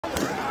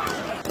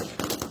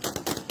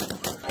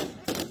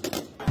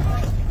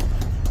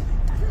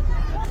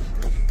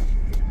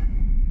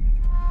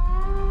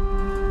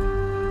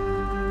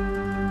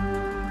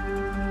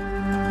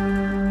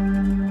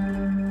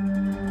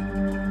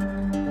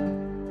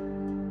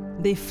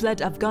They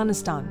fled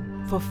Afghanistan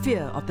for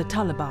fear of the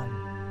Taliban,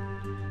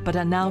 but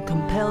are now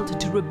compelled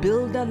to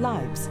rebuild their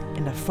lives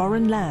in a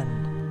foreign land.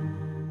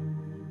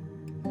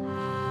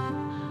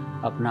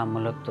 अपना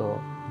मुल्क तो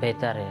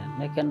बेहतर है,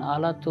 लेकिन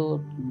हालात तो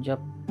जब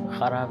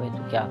खराब है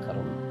तो क्या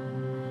करूँ?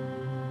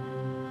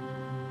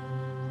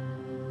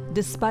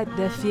 Despite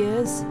their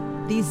fears,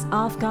 these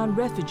Afghan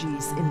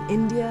refugees in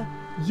India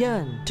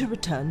yearn to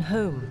return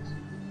home.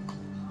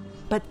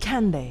 But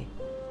can they?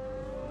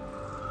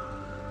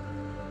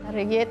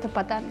 अरे ये तो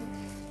पता नहीं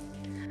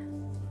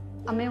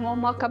हमें वो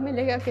मौका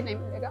मिलेगा कि नहीं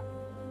मिलेगा।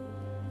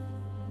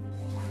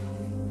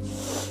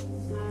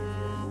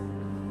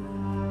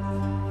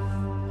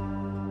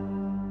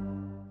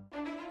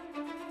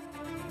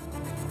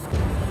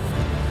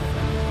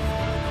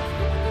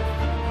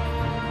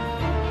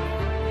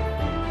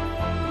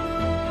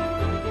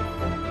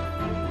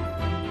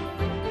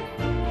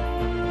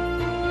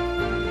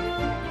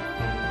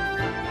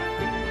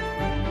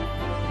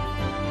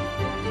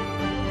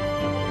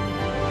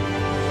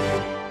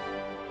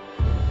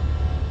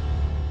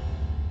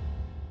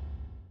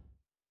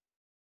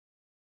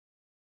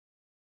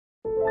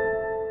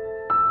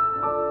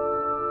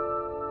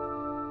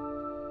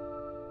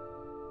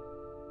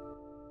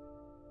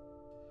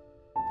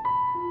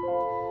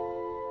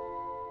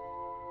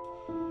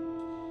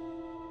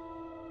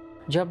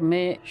 जब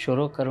मैं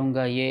शुरू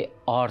करूँगा ये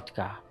आर्ट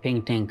का,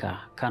 पेंटिंग का,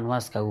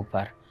 कैनवास का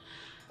ऊपर,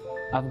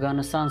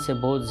 अफ़गानिस्तान से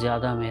बहुत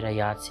ज़्यादा मेरा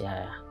याद से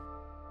आया।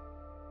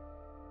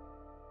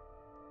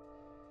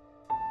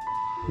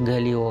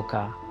 गलियों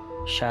का,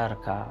 शहर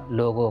का,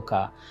 लोगों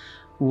का,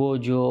 वो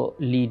जो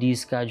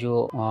लेडीज़ का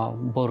जो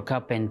बुर्का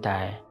पहनता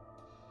है,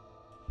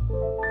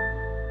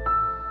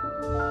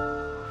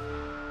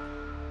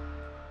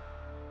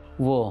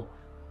 वो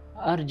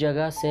हर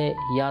जगह से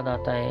याद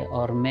आता है।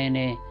 और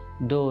मैंने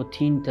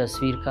 2-3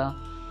 तस्वीर का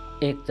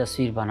एक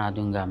तस्वीर बना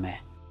दूंगा मैं।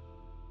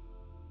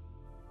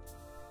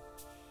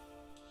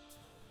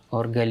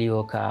 और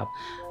गलियों का,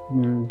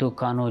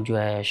 दुकानों जो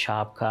है,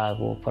 शॉप का,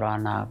 वो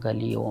पुराना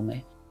गलियों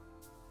में,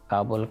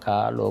 काबुल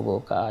का, लोगों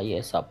का,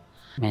 ये सब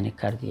मैंने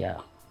कर दिया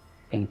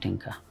पेंटिंग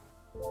का।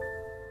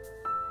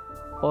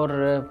 और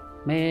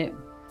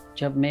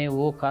जब मैं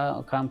वो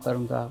काम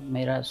करूँगा,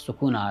 मेरा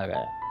सुकून आ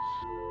गया,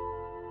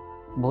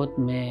 बहुत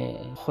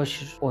मैं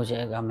खुश हो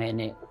जाएगा।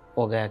 मैंने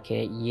हो गया कि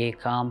ये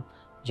काम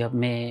जब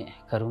मैं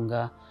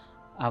करूँगा,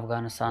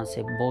 अफ़गानिस्तान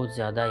से बहुत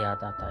ज़्यादा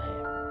याद आता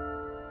है।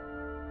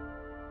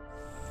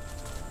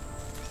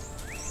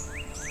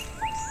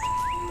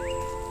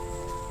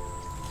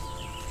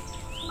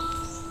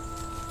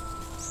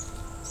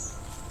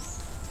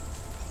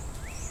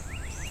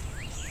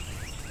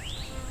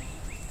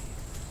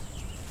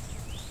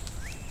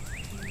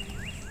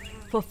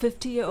 For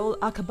 50-year-old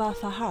Akbar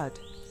Fahad,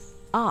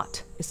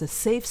 art is a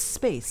safe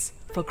space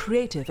for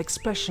creative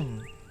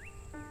expression.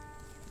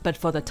 But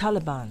for the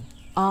Taliban,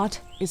 art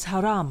is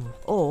haram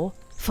or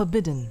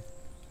forbidden.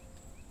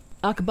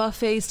 Akbar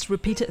faced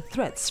repeated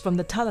threats from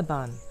the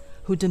Taliban,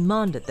 who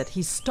demanded that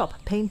he stop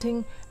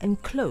painting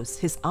and close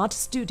his art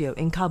studio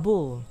in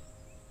Kabul.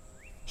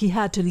 He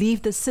had to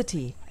leave the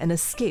city and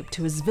escape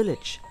to his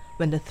village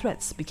when the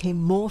threats became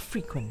more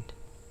frequent.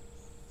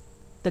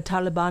 The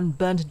Taliban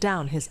burned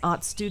down his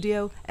art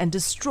studio and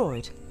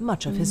destroyed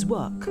much of his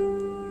work.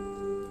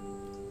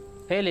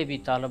 पहले भी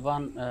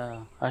तालिबान,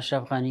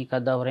 अशरफ गनी का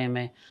दौरे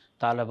में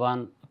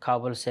तालिबान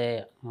काबुल से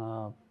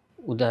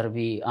उधर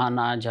भी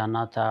आना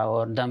जाना था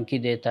और धमकी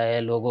देता है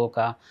लोगों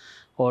का।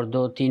 और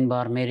 2-3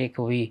 बार मेरे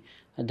को भी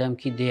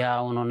धमकी दिया,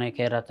 उन्होंने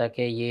कह रहा था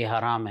कि ये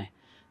हराम है,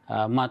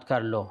 मत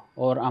कर लो।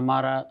 और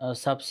हमारा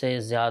सबसे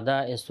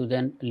ज़्यादा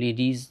स्टूडेंट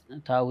लेडीज़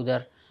था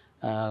उधर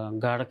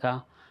गढ़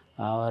का,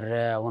 और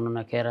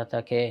उन्होंने कह रहा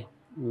था कि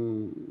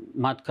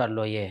मत कर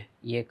लो,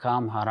 ये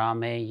काम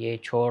हराम है, ये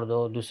छोड़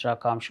दो, दूसरा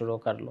काम शुरू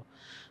कर लो।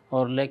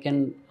 और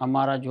लेकिन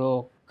हमारा जो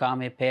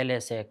काम है पहले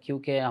से,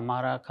 क्योंकि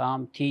हमारा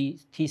काम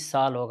 30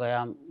 साल हो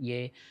गया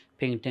ये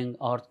पेंटिंग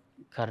और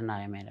करना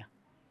है मेरा।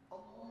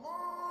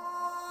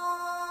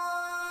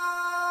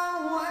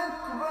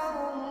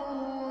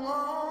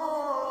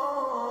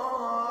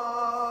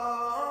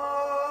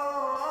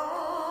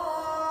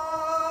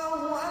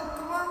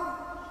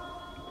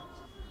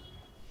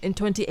 In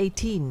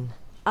 2018,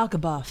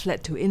 Akbar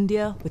fled to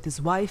India with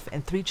his wife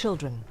and 3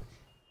 children.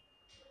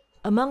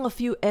 Among a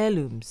few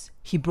heirlooms,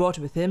 he brought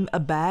with him a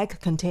bag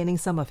containing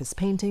some of his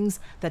paintings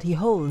that he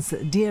holds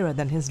dearer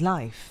than his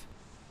life.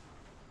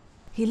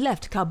 He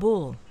left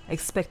Kabul,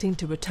 expecting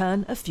to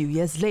return a few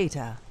years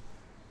later.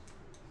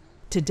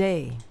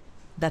 Today,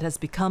 that has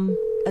become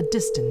a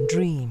distant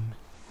dream.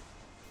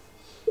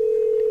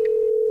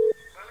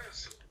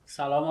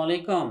 Assalamu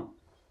alaikum.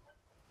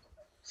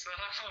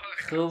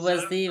 خوب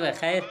هستی؟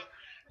 بخیر؟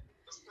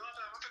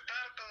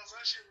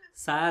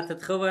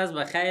 ساعتت خوب است؟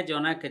 بخیر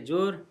جانک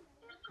جور؟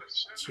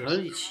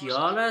 چی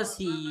حال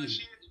هستی؟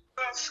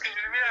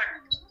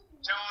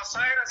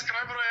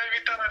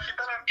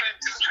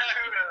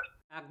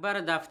 اکبر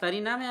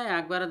دفتری نمیای؟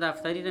 اکبر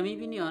دفتری رو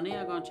میبینی یا نه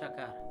یگان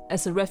چکر؟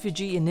 As a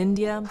refugee in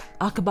India,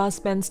 Akbar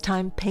spends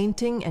time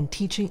painting and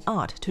teaching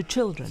art to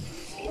children.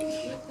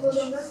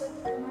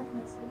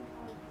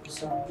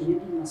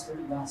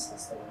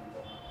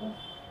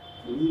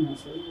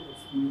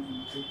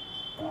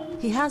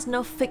 He has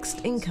no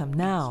fixed income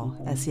now,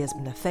 as he has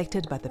been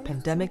affected by the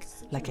pandemic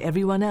like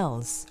everyone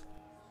else.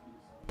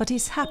 But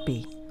he's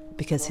happy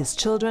because his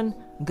children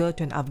go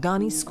to an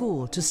Afghani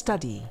school to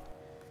study.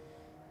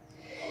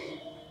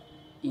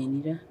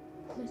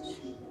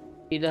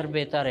 इधर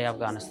बेहतर है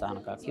अफगानिस्तान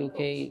का,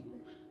 क्योंकि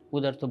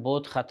उधर तो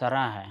बहुत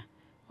ख़तरा है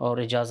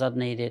और इजाज़त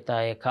नहीं देता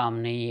है, काम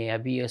नहीं है,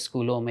 अभी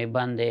स्कूलों में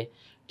बंद है,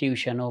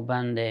 ट्यूशनों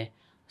बंद है,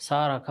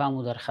 सारा काम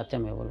उधर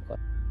ख़त्म है बोलकर.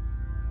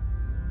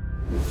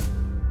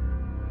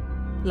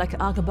 Like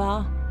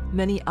Akbar,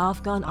 many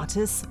Afghan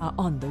artists are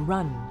on the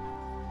run.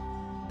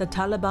 The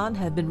Taliban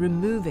have been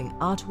removing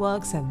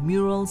artworks and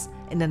murals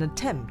in an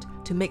attempt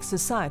to make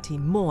society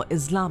more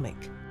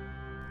Islamic.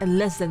 And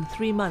less than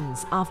 3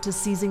 months after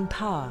seizing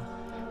power,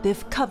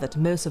 they've covered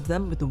most of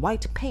them with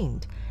white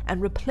paint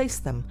and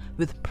replaced them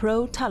with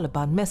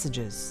pro-Taliban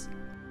messages.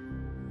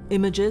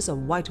 Images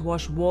of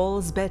whitewashed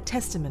walls bear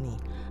testimony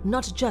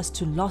not just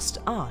to lost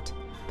art,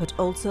 but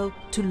also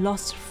to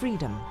lost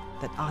freedom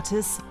that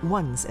artists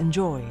once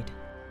enjoyed.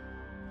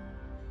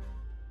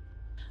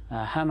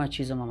 همه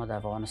چیز ما در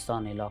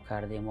افغانستان اعلام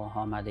کردیم و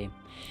آمدیم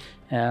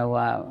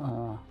و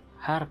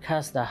هر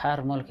کس در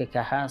هر ملکی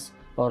که هست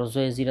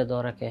آرزوی زیر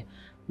داره که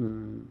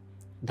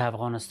در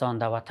افغانستان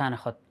در وطن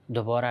خود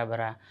دوباره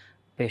بره،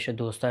 پیش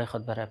دوستای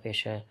خود بره،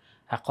 پیش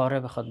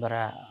اقارب خود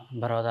بره.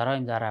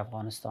 برادرایم در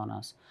افغانستان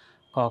است،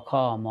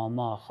 کاکا،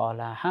 ماما،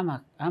 خاله،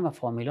 همه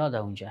فامیلا در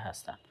اونجا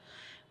هستن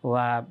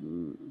و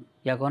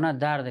یگانه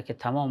درد که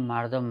تمام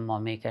مردم ما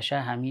میکشه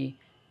همین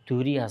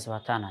دوری از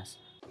وطن است.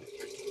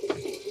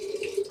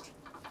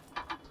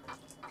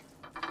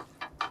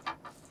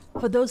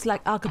 For those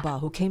like Akbar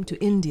who came to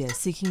India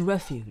seeking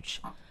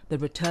refuge, the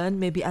return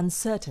may be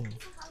uncertain,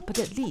 but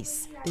at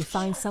least they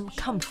find some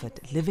comfort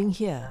living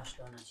here.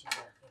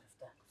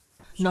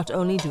 Not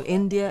only do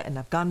India and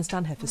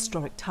Afghanistan have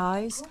historic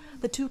ties,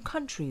 the two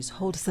countries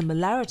hold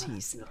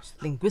similarities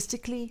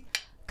linguistically,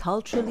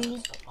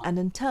 culturally, and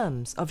in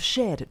terms of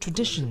shared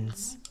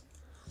traditions.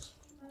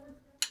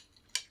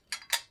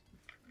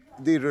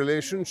 The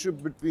relationship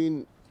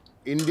between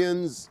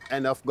Indians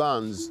and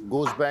Afghans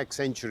goes back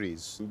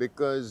centuries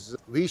because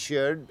we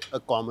shared a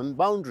common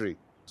boundary.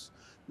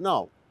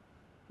 Now,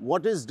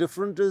 what is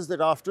different is that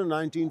after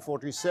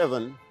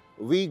 1947,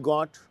 we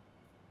got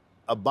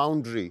a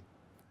boundary.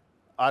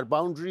 Our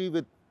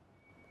boundary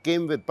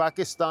came with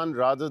Pakistan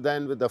rather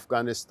than with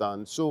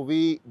Afghanistan. So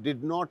we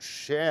did not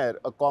share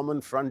a common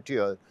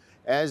frontier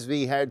as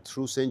we had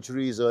through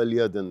centuries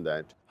earlier than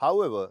that.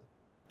 However,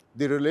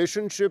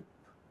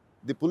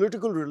 the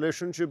political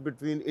relationship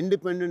between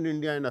independent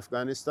India and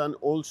Afghanistan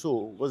also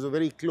was a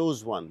very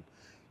close one.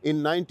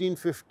 In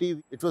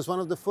 1950, it was one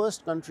of the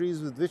first countries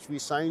with which we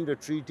signed a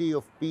treaty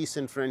of peace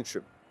and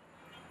friendship.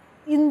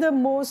 In the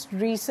most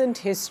recent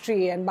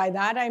history, and by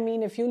that I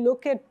mean if you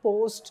look at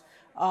post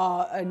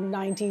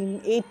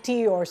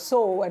 1980 or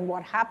so and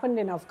what happened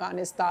in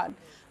Afghanistan,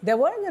 there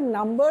were a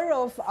number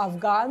of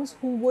Afghans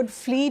who would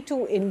flee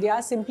to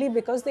India simply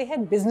because they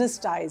had business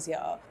ties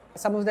here.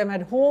 Some of them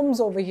had homes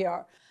over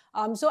here.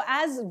 So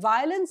as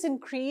violence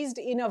increased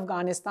in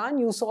Afghanistan,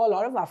 you saw a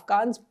lot of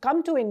Afghans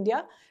come to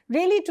India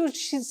really to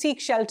seek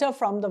shelter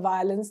from the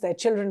violence. Their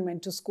children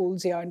went to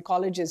schools here and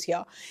colleges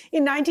here.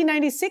 In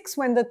 1996,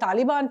 when the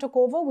Taliban took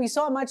over, we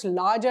saw a much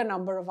larger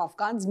number of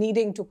Afghans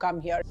needing to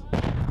come here.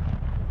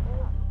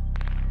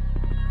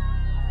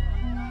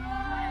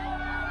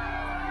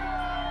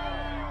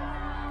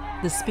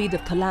 The speed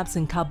of collapse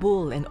in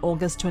Kabul in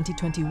August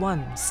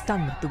 2021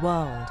 stunned the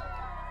world.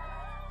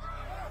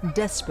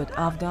 Desperate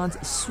Afghans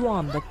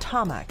swarmed the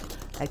tarmac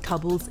at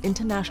Kabul's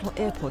international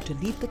airport to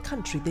leave the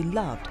country they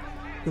loved,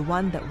 the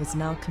one that was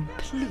now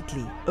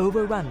completely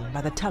overrun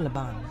by the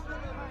Taliban.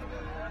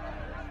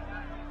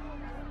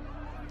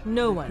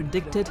 No one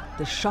predicted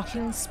the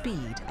shocking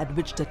speed at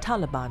which the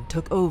Taliban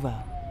took over.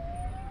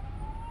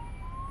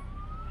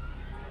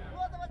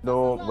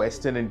 No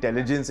Western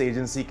intelligence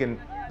agency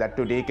that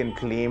today can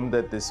claim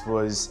that this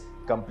was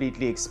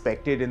completely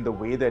expected in the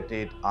way that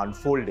it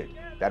unfolded.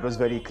 That was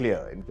very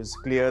clear. It was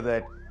clear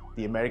that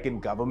the American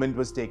government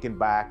was taken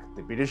back,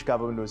 the British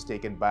government was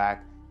taken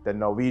back, the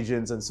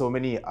Norwegians and so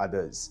many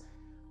others.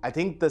 I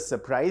think the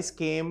surprise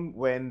came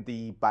when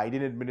the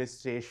Biden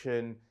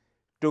administration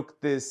took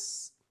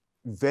this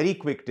very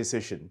quick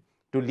decision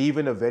to leave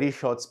in a very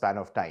short span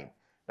of time.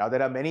 Now,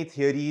 there are many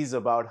theories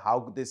about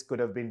how this could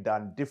have been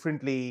done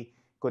differently.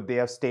 Could they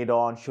have stayed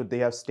on? Should they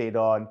have stayed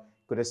on?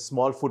 Could a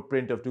small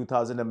footprint of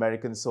 2,000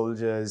 American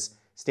soldiers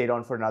stayed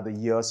on for another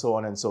year, so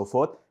on and so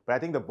forth? But I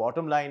think the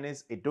bottom line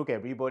is it took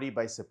everybody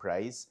by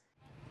surprise.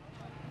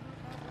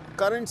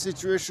 Current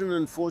situation,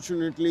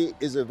 unfortunately,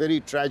 is a very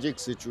tragic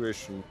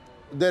situation.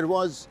 There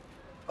was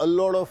a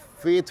lot of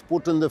faith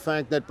put in the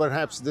fact that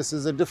perhaps this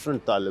is a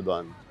different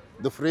Taliban.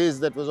 The phrase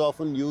that was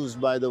often used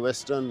by the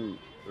Western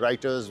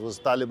writers was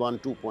Taliban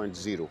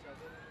 2.0,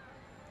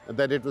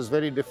 that it was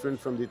very different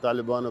from the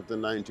Taliban of the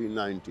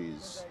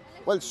 1990s.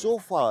 Well, so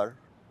far,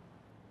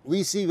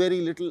 we see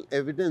very little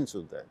evidence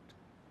of that.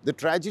 The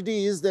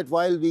tragedy is that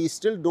while we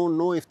still don't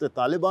know if the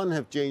Taliban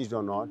have changed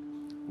or not,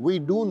 we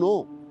do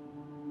know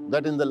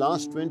that in the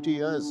last 20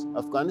 years,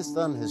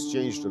 Afghanistan has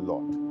changed a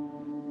lot.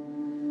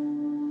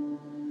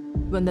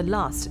 When the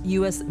last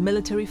US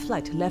military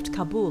flight left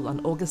Kabul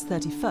on August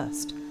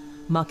 31st,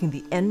 marking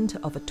the end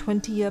of a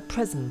 20-year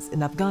presence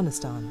in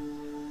Afghanistan,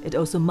 it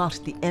also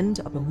marked the end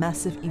of a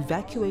massive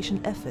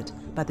evacuation effort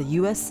by the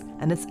US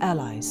and its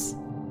allies.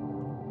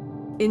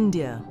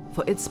 India,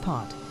 for its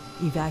part,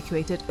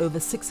 evacuated over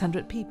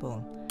 600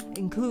 people,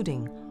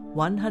 including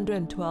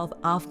 112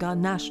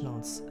 Afghan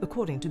nationals,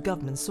 according to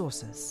government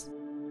sources.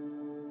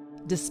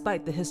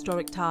 Despite the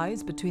historic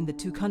ties between the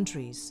two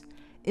countries,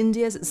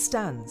 India's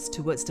stance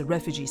towards the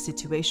refugee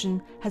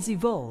situation has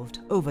evolved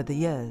over the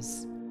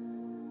years.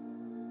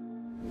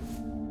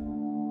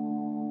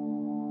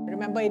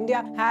 Remember,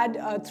 India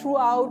had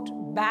throughout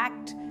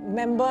backed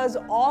members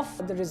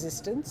of the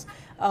resistance,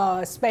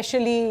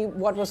 especially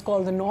what was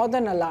called the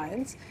Northern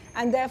Alliance.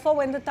 And therefore,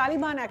 when the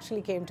Taliban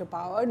actually came to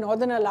power,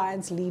 Northern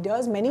Alliance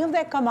leaders, many of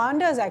their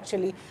commanders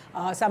actually,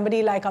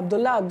 somebody like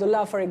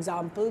Abdullah, for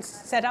example,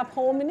 set up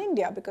home in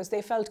India because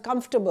they felt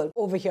comfortable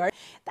over here.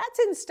 That's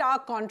in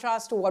stark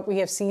contrast to what we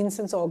have seen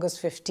since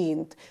August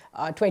 15th,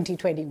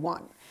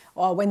 2021,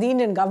 when the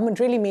Indian government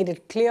really made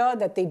it clear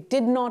that they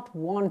did not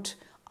want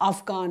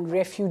Afghan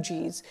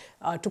refugees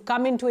to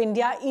come into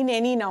India in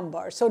any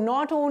number. So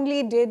not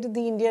only did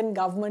the Indian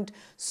government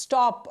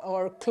stop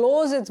or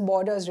close its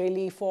borders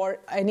really for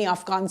any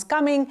Afghans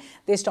coming,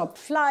 they stopped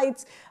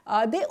flights,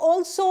 they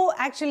also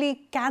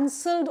actually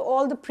cancelled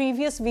all the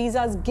previous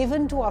visas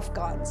given to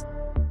Afghans.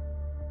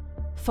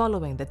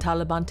 Following the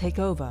Taliban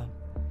takeover,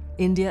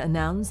 India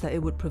announced that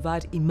it would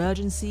provide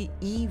emergency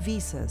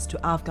e-visas to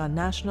Afghan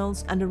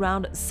nationals, and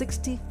around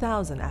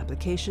 60,000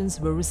 applications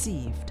were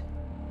received.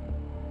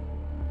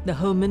 The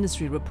Home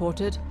Ministry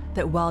reported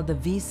that while the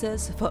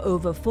visas for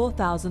over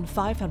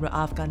 4,500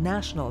 Afghan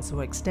nationals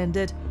were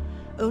extended,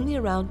 only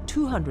around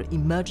 200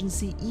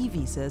 emergency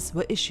e-visas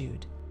were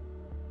issued.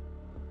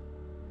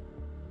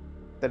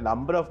 The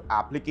number of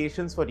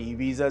applications for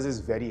e-visas is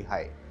very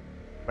high,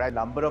 but the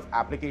number of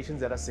applications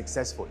that are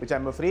successful, which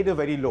I'm afraid are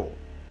very low.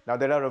 Now,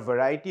 there are a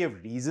variety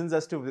of reasons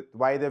as to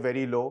why they're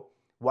very low.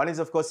 One is,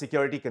 of course,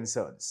 security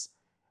concerns.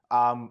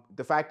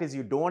 The fact is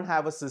you don't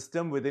have a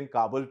system within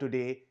Kabul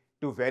today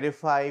to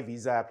verify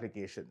visa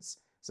applications.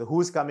 So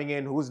who's coming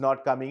in, who's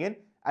not coming in.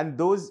 And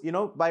those,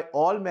 by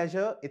all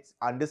measure, it's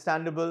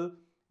understandable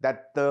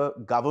that the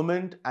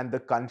government and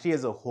the country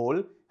as a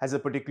whole has a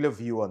particular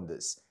view on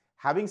this.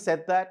 Having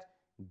said that,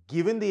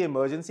 given the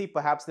emergency,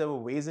 perhaps there were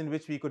ways in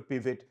which we could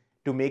pivot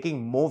to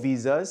making more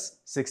visas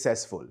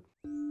successful.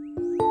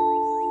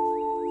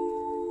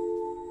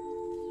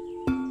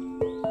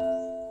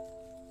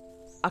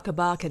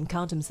 Akbar can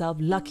count himself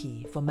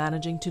lucky for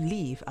managing to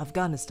leave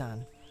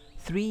Afghanistan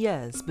 3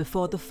 years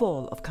before the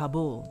fall of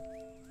Kabul.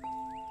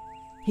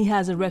 He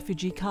has a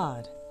refugee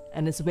card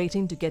and is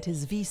waiting to get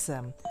his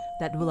visa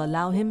that will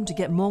allow him to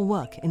get more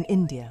work in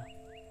India.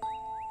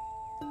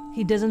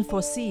 He doesn't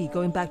foresee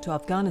going back to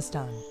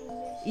Afghanistan,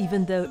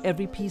 even though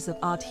every piece of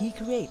art he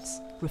creates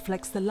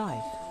reflects the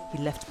life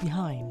he left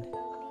behind.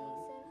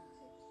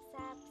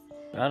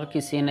 हर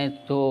किसी ने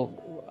तो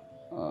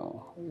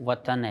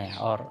वतन है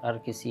और हर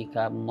किसी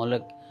का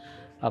मुल्क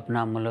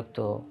अपना मुल्क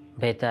तो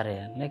बेहतर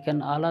है,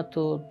 लेकिन हालात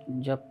तो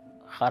जब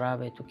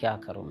ख़राब है तो क्या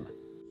करूँ मैं।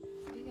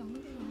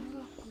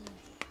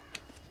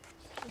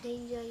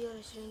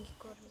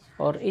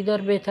 और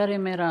इधर बेहतर है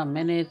मेरा।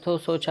 मैंने तो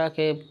सोचा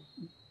कि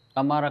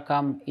हमारा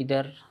काम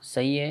इधर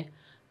सही है,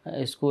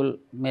 स्कूल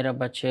मेरा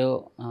बच्चे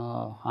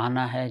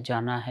आना है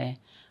जाना है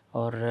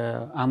और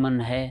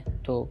अमन है,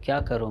 तो क्या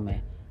करूँ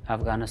मैं।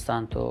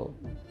 अफ़गानिस्तान तो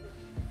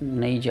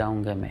नहीं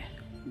जाऊँगा मैं,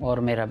 और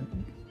मेरा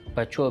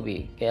बच्चों भी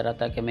कह रहा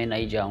था कि मैं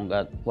नहीं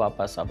जाऊंगा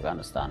वापस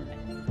अफ़गानिस्तान में।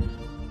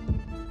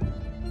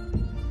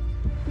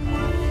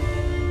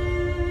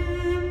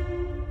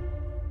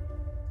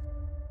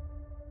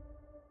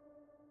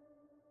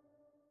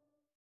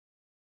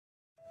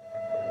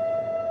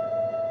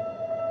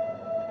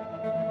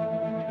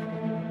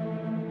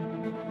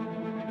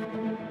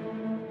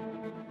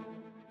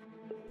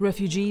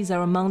 Refugees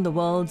are among the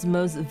world's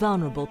most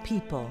vulnerable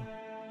people.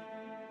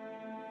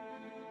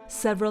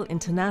 Several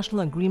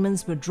international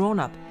agreements were drawn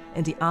up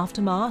in the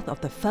aftermath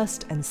of the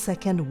First and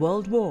Second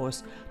World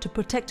Wars to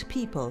protect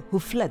people who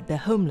fled their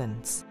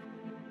homelands.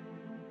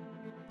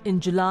 In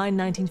July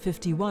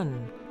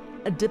 1951,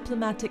 a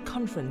diplomatic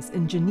conference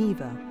in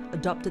Geneva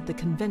adopted the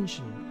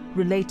Convention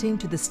relating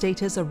to the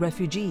status of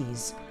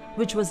refugees,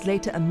 which was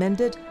later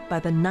amended by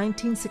the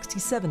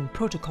 1967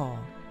 Protocol.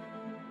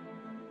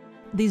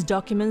 These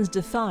documents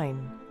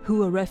define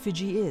who a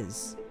refugee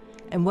is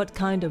and what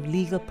kind of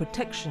legal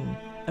protection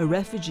a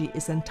refugee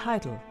is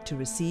entitled to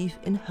receive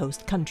in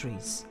host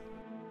countries.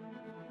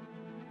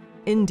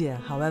 India,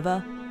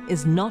 however,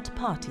 is not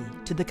party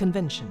to the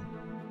convention.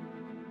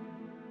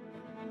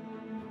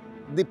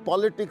 The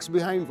politics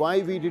behind why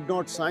we did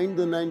not sign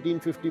the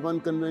 1951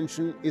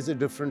 convention is a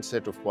different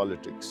set of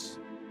politics.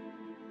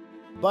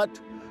 But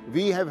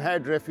We have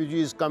had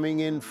refugees coming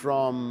in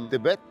from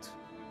Tibet,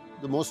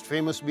 the most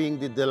famous being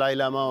the Dalai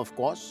Lama, of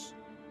course.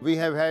 We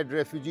have had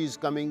refugees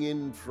coming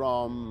in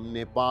from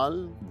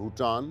Nepal,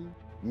 Bhutan,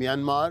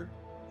 Myanmar,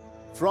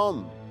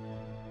 from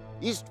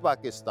East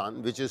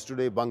Pakistan, which is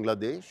today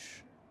Bangladesh,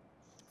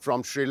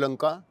 from Sri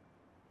Lanka,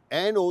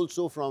 and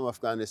also from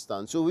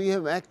Afghanistan. So we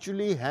have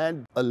actually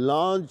had a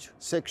large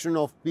section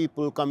of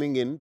people coming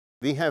in.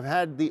 We have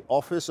had the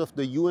office of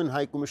the UN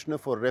High Commissioner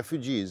for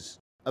Refugees,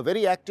 a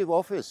very active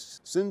office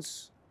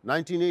since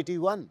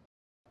 1981.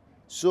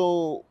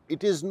 So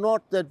it is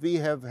not that we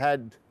have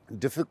had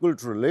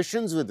difficult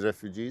relations with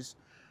refugees,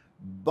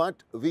 but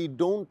we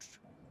don't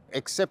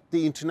accept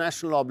the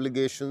international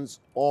obligations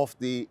of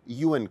the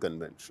UN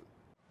Convention.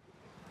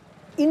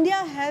 India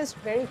has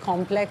very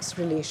complex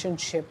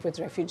relationship with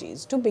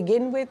refugees. To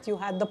begin with, you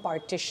had the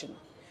partition.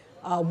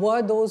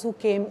 Were those who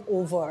came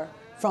over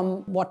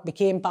from what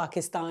became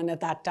Pakistan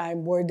at that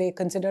time, were they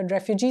considered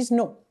refugees?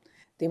 No.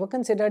 They were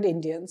considered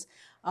Indians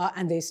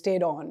and they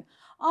stayed on.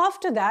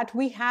 After that,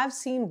 we have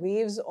seen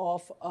waves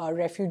of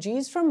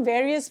refugees from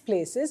various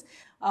places,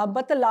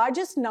 but the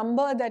largest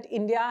number that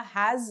India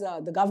has,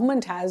 the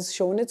government has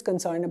shown its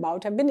concern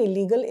about, have been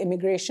illegal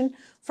immigration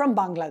from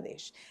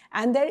Bangladesh.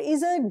 And there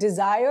is a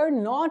desire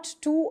not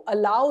to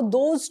allow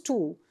those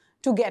two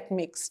to get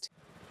mixed.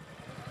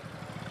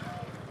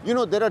 You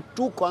know, there are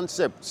two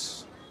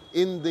concepts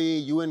in the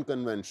UN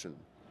Convention.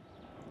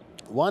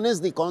 One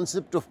is the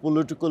concept of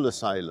political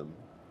asylum,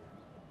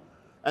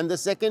 and the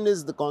second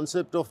is the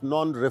concept of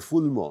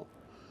non-refoulement.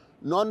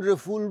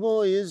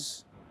 Non-refoulement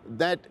is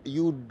that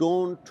you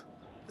don't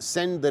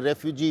send the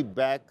refugee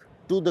back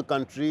to the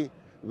country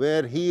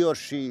where he or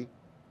she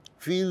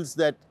feels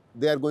that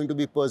they are going to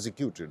be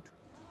persecuted.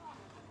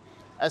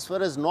 As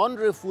far as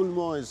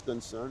non-refoulement is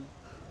concerned,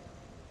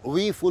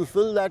 we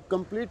fulfill that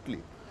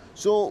completely.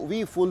 So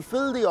we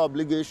fulfill the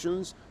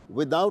obligations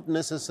without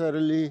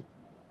necessarily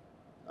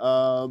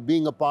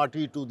being a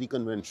party to the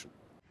convention.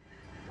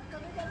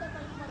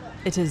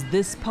 It is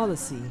this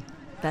policy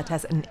that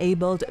has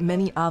enabled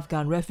many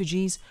Afghan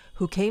refugees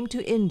who came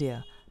to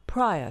India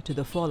prior to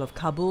the fall of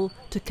Kabul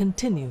to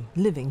continue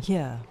living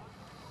here.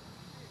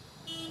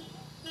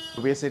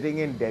 We're sitting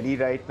in Delhi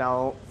right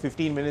now.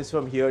 15 minutes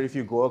from here, if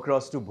you go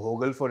across to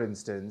Bhogal, for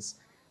instance,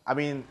 I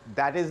mean,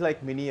 that is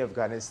like mini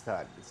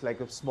Afghanistan. It's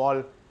like a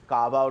small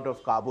carve-out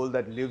of Kabul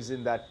that lives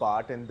in that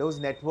part. And those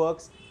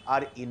networks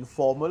are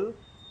informal.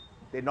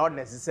 They're not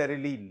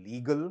necessarily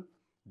legal.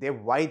 They're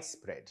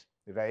widespread,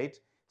 right?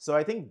 So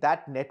I think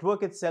that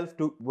network itself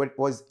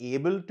was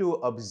able to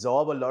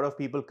absorb a lot of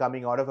people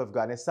coming out of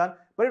Afghanistan,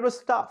 but it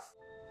was tough.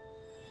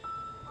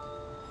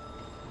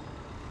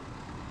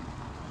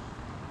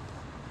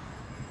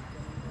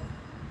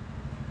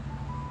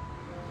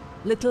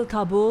 Little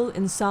Kabul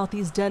in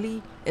southeast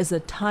Delhi is a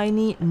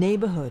tiny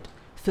neighborhood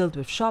filled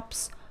with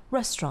shops,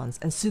 restaurants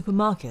and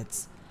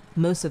supermarkets,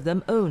 most of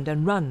them owned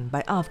and run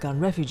by Afghan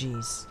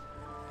refugees.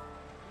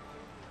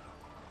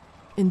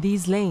 In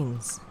these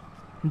lanes,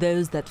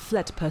 those that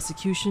fled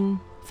persecution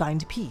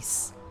find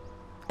peace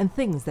and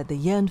things that they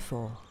yearn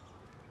for,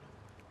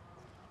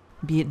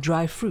 be it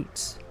dry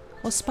fruits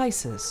or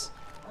spices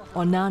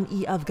or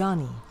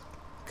naan-e-Afghani,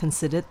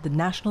 considered the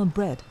national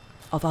bread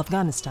of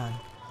Afghanistan.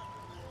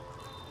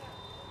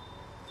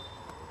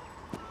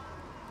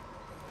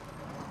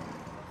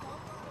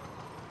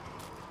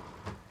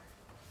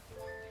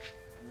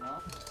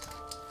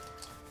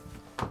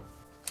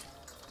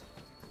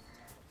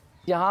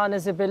 यहाँ आने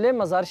से पहले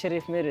मज़ार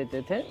शरीफ में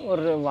रहते थे और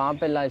वहाँ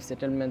पे लाइफ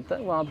सेटलमेंट था,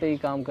 वहाँ पे ही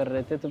काम कर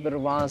रहे थे, तो फिर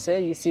वहाँ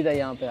से सीधा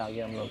यहाँ पे आ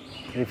गए हम लोग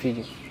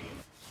refugee.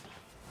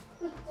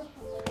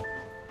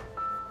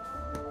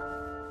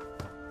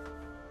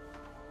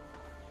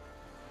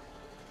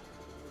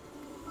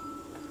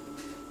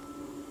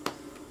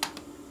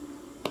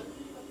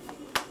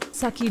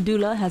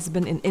 Sakidullah has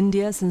been in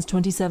India since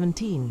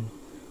 2017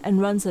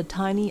 and runs a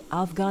tiny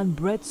Afghan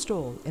bread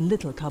stall in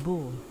Little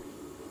Kabul.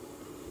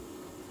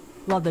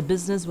 While the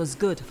business was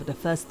good for the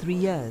first 3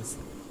 years,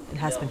 it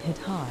has been hit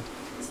hard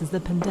since the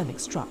pandemic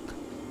struck.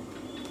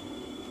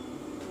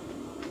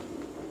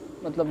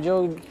 मतलब जो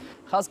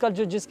खासकर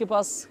जो जिसके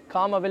पास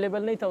काम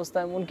available नहीं था उस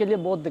time, उनके लिए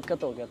बहुत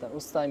दिक्कत हो गया था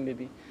उस टाइम में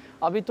भी।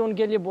 अभी तो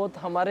उनके लिए बहुत,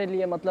 हमारे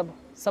लिए मतलब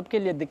सबके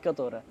लिए दिक्कत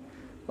हो रहा है।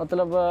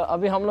 मतलब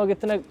अभी हम लोग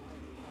इतने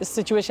इस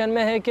सिचुएशन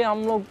में है कि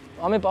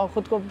हमें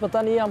खुद को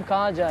पता नहीं है हम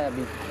कहाँ जाए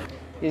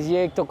अभी।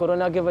 ये एक तो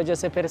कोरोना की वजह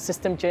से फिर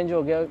सिस्टम चेंज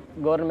हो गया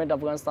गवर्नमेंट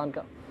अफगानिस्तान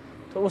का,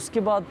 तो उसके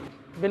बाद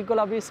बिल्कुल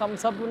अभी हम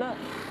सब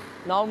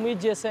ना उम्मीद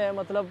जैसे है,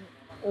 मतलब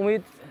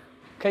उम्मीद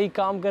कहीं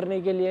काम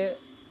करने के लिए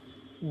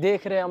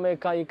देख रहे हैं, हमें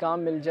कहीं काम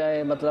मिल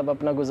जाए, मतलब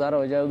अपना गुजारा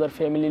हो जाए, उधर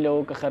फैमिली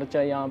लोगों का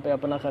ख़र्चा, यहाँ पे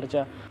अपना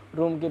ख़र्चा,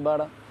 रूम की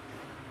भाड़ा।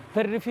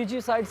 फिर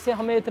रिफ्यूजी साइड से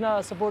हमें इतना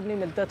सपोर्ट नहीं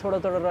मिलता है, थोड़ा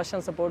थोड़ा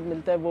राशन सपोर्ट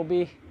मिलता है, वो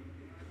भी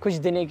कुछ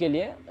देने के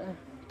लिए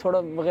थोड़ा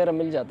वगैरह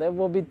मिल जाता है,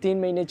 वो भी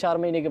 3 महीने 4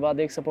 महीने के बाद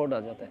एक सपोर्ट आ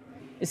जाता है।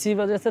 इसी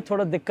वजह से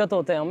थोड़ा दिक्कत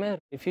होता है हमें,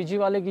 रिफ्यूजी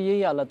वाले की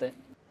यही हालत है।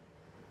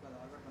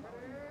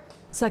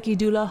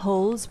 Sakidullah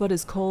holds what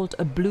is called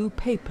a blue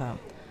paper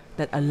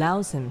that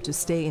allows him to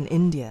stay in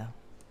India.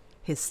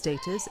 His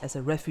status as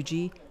a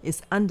refugee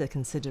is under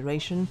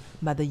consideration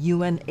by the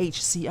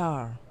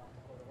UNHCR.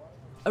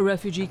 A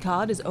refugee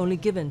card is only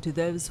given to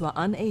those who are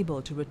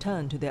unable to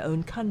return to their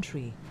own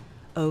country,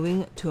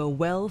 owing to a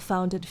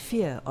well-founded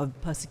fear of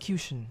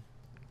persecution.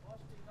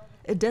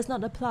 It does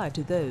not apply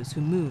to those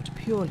who moved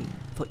purely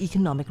for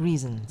economic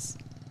reasons.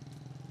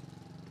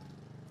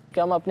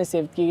 हम अपने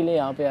safety के लिए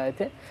यहाँ पे आए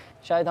थे,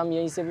 शायद हम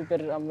यहीं से भी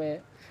फिर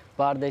हमें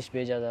बाहर देश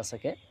भेजा जा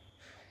सके।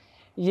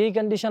 यही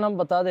कंडीशन हम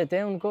बता देते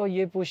हैं उनको,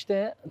 ये पूछते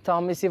हैं तो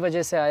हम इसी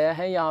वजह से आया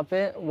है यहाँ पे।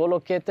 वो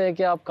लोग कहते हैं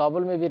कि आप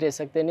काबुल में भी रह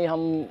सकते नहीं,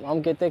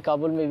 हम कहते हैं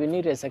काबुल में भी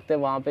नहीं रह सकते,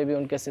 वहाँ पे भी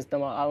उनके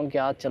सिस्टम उनके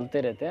हाथ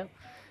चलते रहते हैं।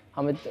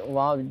 हमें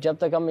वहाँ जब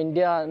तक हम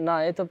इंडिया ना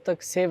आए तब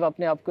तक सेफ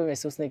अपने आप को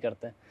महसूस नहीं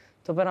करते।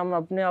 तो फिर हम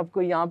अपने आप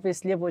को यहाँ पे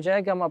इसलिए पहुँचा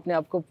है कि हम अपने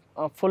आप को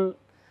फुल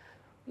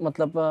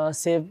मतलब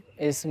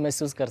सेफ इस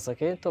महसूस कर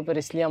सके। तो फिर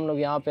इसलिए हम लोग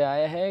यहाँ पे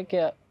आए हैं कि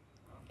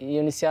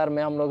यूएनएचसीआर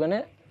में हम लोगों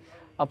ने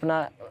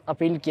अपना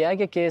अपील किया है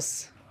कि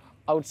केस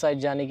आउटसाइड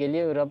जाने के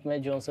लिए यूरोप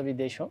में जो सभी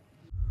देश हों।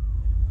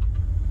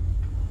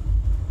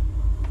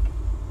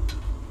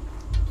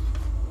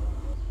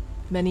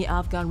 Many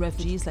Afghan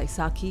refugees like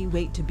Saki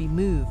wait to be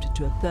moved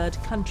to a third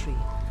country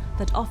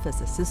that offers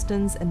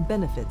assistance and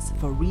benefits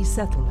for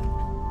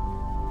resettlement.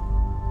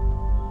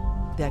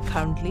 There are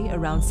currently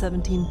around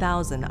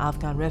 17,000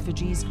 Afghan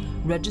refugees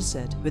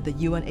registered with the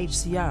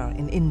UNHCR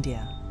in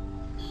India.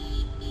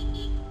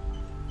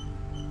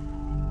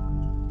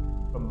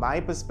 From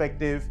my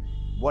perspective,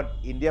 what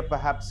India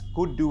perhaps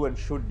could do and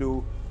should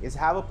do is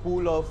have a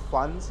pool of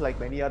funds like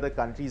many other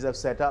countries have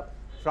set up.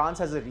 France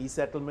has a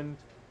resettlement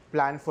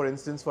plan, for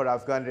instance, for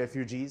Afghan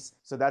refugees.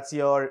 So that's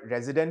your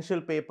residential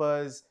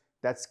papers,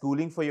 that's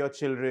schooling for your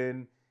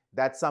children,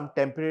 that's some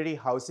temporary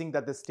housing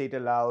that the state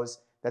allows,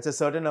 that's a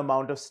certain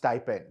amount of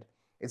stipend.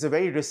 It's a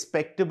very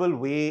respectable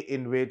way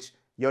in which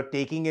you're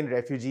taking in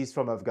refugees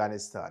from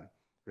Afghanistan,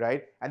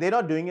 right? And they're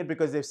not doing it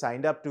because they've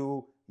signed up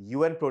to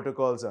UN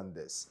protocols on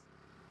this.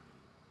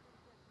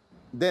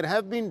 There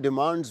have been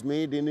demands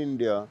made in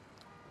India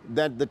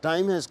that the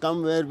time has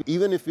come where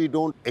even if we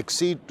don't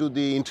accede to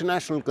the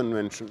international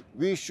convention,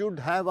 we should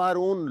have our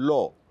own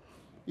law.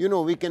 You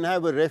know, we can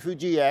have a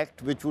refugee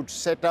act which would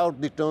set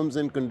out the terms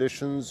and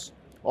conditions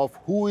of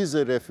who is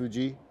a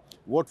refugee,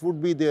 what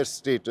would be their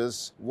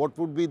status, what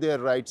would be their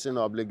rights and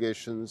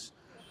obligations.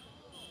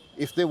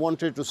 If they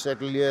wanted to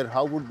settle here,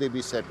 how would they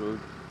be settled,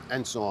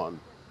 and so on.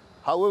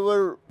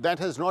 However, that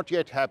has not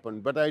yet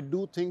happened, but I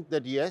do think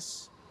that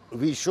yes,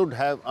 we should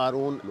have our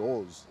own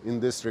laws in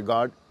this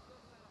regard.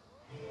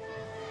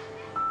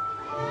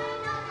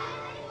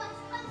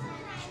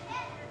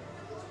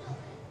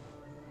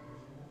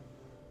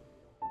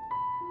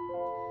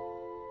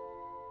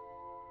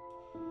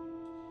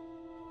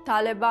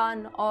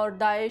 Taliban और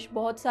Daesh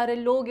बहुत सारे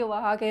लोग हैं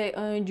वहाँ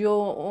के जो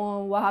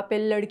वहाँ पे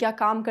लड़कियाँ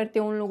काम करते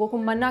हैं, उन लोगों को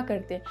मना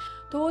करते हैं,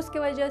 तो उसके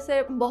वजह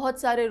से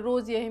बहुत सारे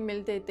रोज़ यही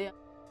मिलते थे।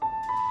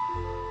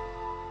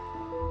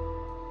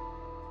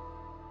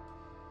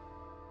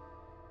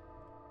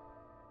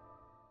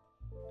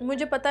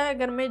 मुझे पता है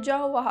अगर मैं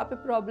जाऊँ वहाँ पे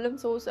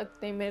प्रॉब्लम्स हो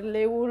सकते हैं मेरे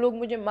लिए, वो लोग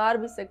मुझे मार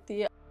भी सकती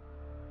है।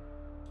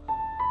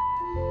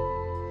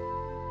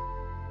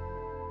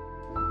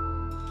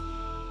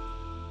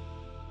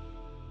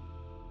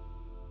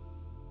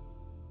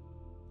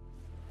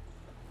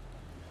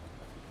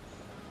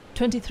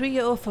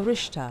 "23-year-old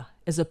Farishta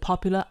is a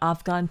popular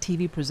Afghan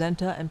TV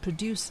presenter and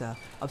producer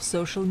of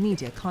social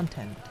media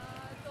content.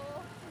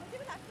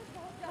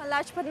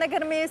 Lajpat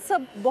Nagar में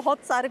सब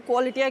बहुत सारे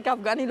क्वालिटी है कि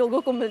अफ़गानी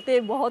लोगों को मिलते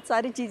हैं बहुत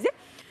सारी चीज़ें,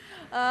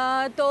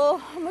 तो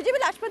मुझे भी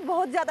लाजपत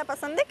बहुत ज़्यादा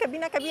पसंद है। कभी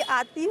ना कभी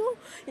आती हूँ,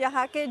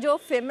 यहाँ के जो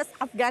फेमस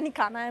अफ़गानी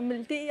खाना है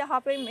मिलती है यहाँ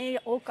पे, मैं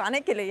वो खाने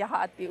के लिए यहाँ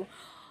आती हूँ।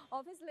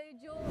 ऑब्वियसली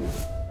जो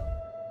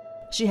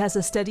She has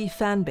a steady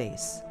fan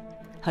base.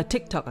 Her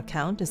TikTok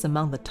account is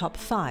among the top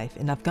 5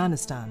 in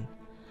Afghanistan,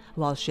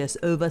 while she has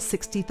over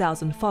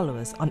 60,000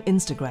 followers on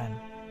Instagram.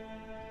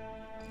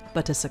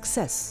 But her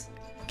success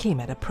came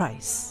at a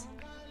price.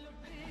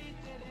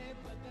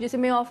 जैसे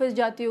मैं ऑफिस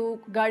जाती हूँ,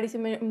 गाड़ी से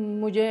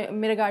मुझे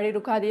मेरे गाड़ी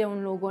रुका दिया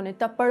उन लोगों ने,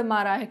 थप्पड़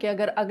मारा है कि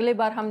अगर अगले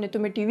बार हमने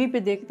तुम्हें टीवी पे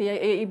देख दिया,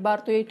 एक बार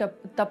तो ये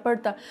थप्पड़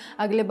था,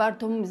 अगले बार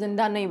तुम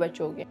जिंदा नहीं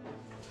बचोगे।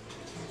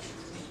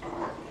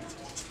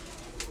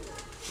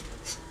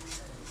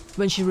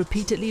 When she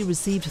repeatedly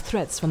received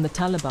threats from the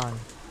Taliban,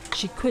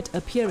 she quit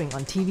appearing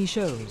on TV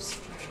shows.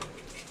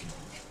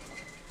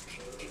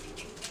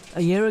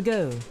 A year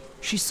ago,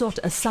 she sought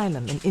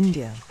asylum in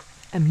India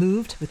and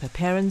moved with her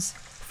parents,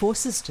 4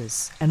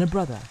 sisters and a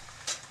brother.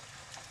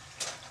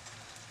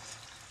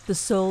 The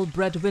sole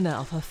breadwinner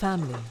of her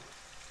family,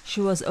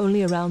 she was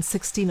only around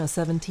 16 or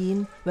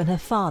 17 when her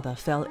father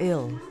fell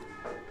ill,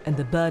 and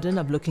the burden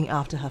of looking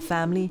after her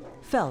family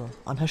fell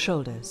on her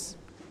shoulders.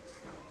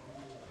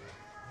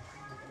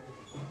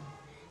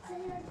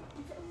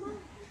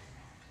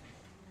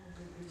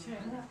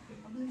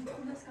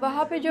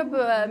 वहाँ पे जब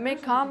मैं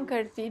काम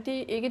करती थी,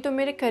 एक तो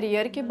मेरे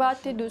करियर की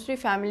बात थी, दूसरी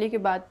फैमिली की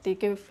बात थी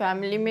कि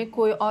फैमिली में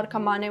कोई और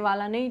कमाने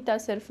वाला नहीं था,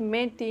 सिर्फ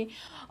मैं थी।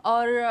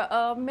 और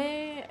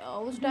मैं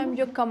उस टाइम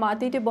जो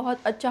कमाती थी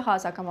बहुत अच्छा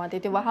खासा कमाती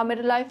थी। वहाँ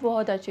मेरी लाइफ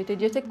बहुत अच्छी थी,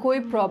 जैसे कोई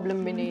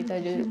प्रॉब्लम भी नहीं था,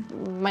 जो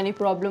मनी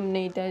प्रॉब्लम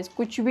नहीं था,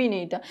 कुछ भी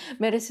नहीं था।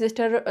 मेरे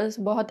सिस्टर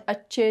बहुत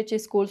अच्छे अच्छे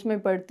स्कूल्स में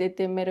पढ़ते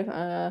थे। मेरे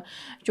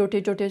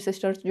छोटे छोटे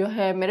सिस्टर्स जो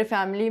है, मेरे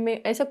फैमिली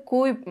में ऐसा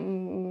कोई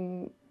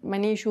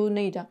मनी इशू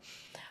नहीं था।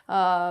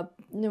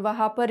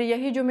 वहाँ पर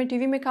यही जो मैं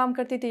टीवी में काम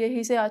करती थी,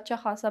 यही से अच्छा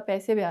खासा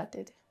पैसे भी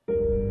आते थे।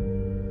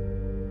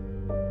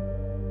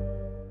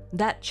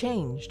 That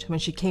changed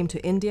when she came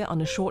to India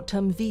on a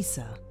short-term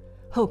visa,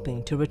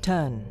 hoping to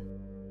return.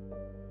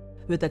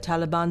 With the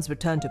Taliban's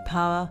return to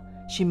power,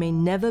 she may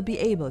never be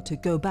able to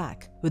go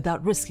back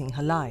without risking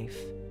her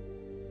life.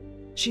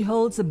 She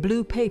holds a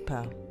blue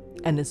paper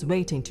and is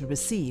waiting to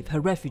receive her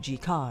refugee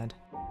card.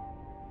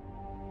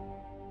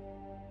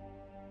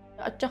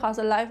 अच्छा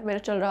खासा life मेरा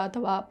चल रहा था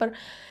वहाँ पर।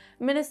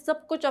 मैंने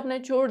सब कुछ अपने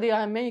छोड़ दिया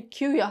है। मैं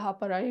क्यों यहाँ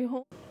पर आई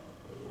हूँ?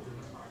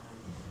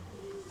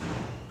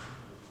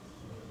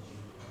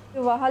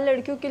 वहाँ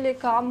लड़कियों के लिए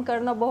काम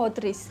करना बहुत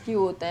रिस्की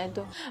होता है,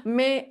 तो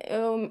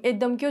मैं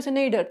धमकियों से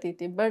नहीं डरती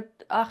थी,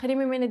 बट आखिरी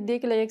में मैंने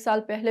देख लिया 1 साल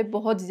पहले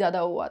बहुत ज़्यादा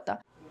हुआ था।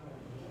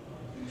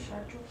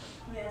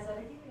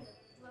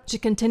 She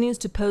continues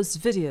to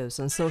post videos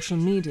on social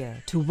media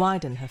to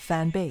widen her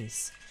fan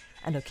base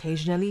and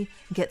occasionally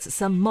gets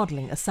some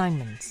modeling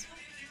assignments.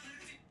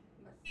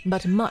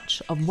 But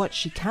much of what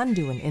she can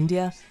do in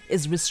India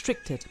is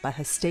restricted by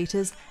her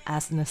status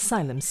as an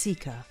asylum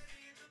seeker.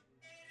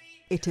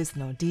 It is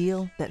an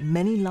ordeal that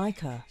many like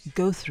her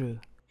go through.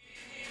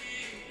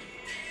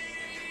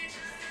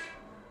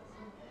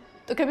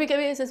 तो कभी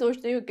कभी ऐसे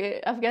सोचती हूँ कि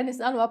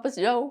अफ़गानिस्तान वापस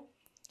जाओ,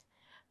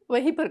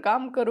 वहीं पर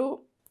काम करो,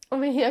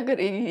 वहीं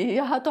अगर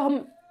यहाँ तो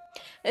हम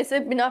ऐसे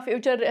बिना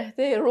फ्यूचर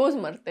रहते हैं, रोज़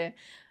मरते हैं।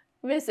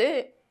 वैसे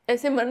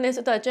ऐसे मरने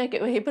से तो अच्छा है कि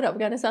वहीं पर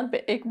अफ़गानिस्तान पे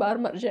एक बार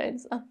मर जाए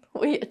इंसान,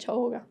 वही अच्छा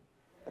होगा।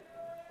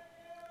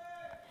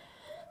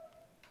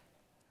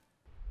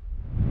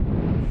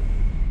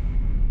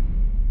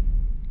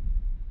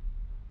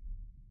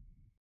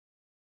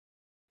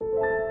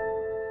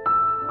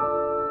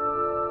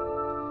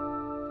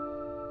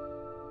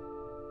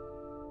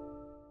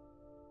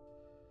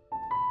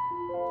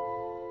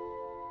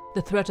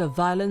 The threat of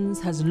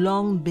violence has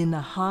long been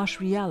a harsh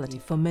reality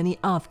for many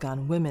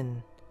Afghan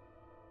women.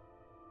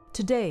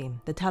 Today,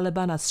 the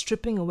Taliban are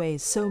stripping away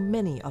so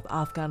many of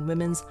Afghan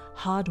women's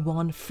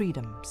hard-won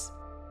freedoms.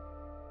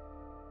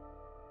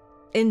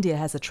 India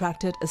has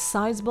attracted a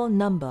sizable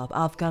number of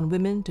Afghan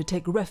women to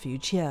take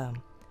refuge here.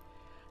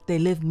 They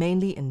live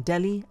mainly in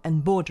Delhi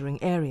and bordering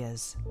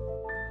areas.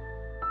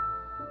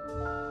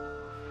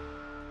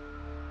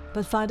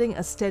 But finding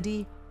a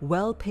steady,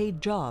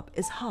 well-paid job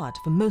is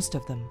hard for most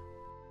of them.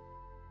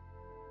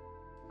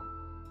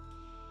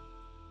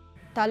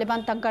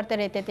 Taliban तंग करते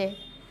रहते थे,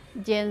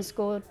 gents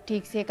को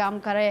ठीक से काम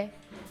करे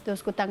तो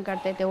उसको तंग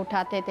करते थे,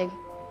 उठाते थे,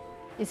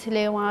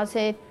 इसलिए वहाँ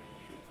से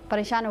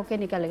परेशान होकर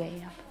निकल गए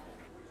यहाँ।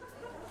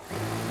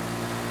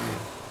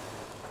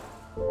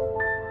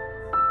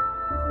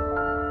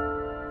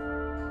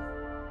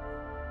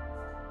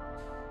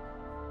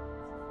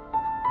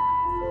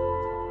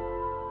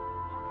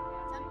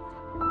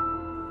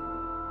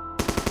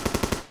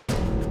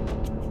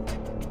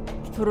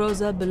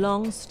 Firoza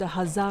belongs to the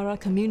Hazara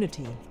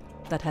community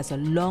that has a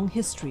long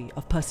history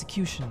of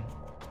persecution.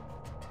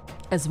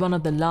 As one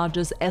of the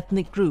largest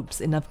ethnic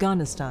groups in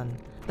Afghanistan,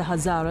 the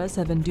Hazaras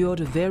have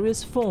endured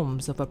various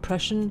forms of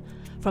oppression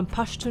from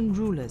Pashtun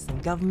rulers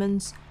and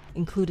governments,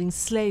 including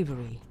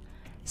slavery,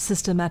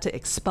 systematic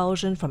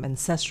expulsion from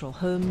ancestral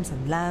homes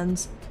and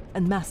lands,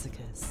 and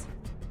massacres.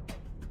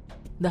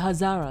 The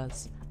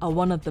Hazaras are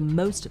one of the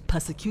most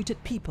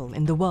persecuted people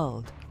in the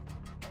world.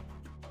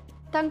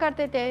 तंग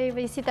करते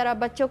थे, इसी तरह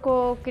बच्चों को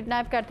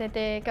kidnap करते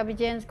थे, कभी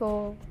जेंट्स को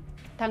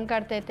तंग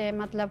करते थे,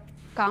 मतलब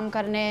काम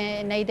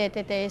करने नहीं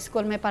देते थे,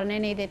 स्कूल में पढ़ने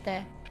नहीं देते,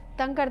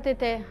 तंग करते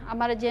थे।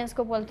 हमारे जेंट्स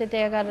को बोलते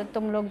थे अगर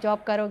तुम लोग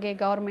जॉब करोगे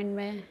गवर्नमेंट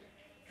में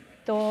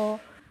तो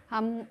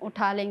हम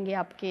उठा लेंगे,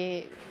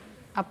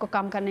 आपको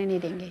काम करने नहीं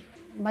देंगे।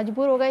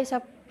 मजबूर हो गए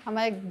सब,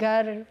 हमारे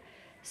घर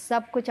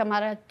सब कुछ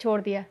हमारा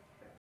छोड़ दिया।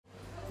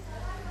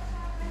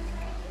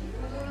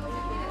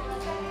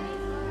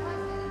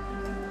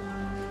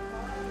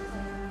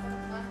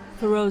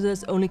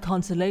 Firoza's only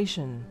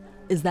consolation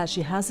is that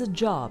she has a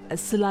job at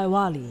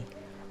Silaiwali,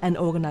 an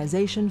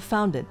organization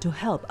founded to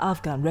help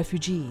Afghan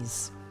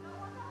refugees.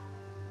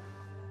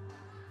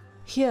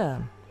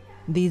 Here,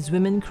 these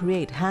women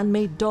create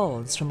handmade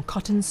dolls from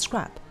cotton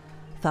scrap,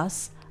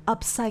 thus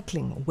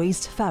upcycling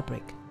waste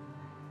fabric.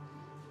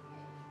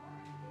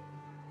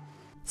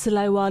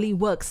 Silaiwali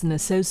works in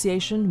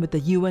association with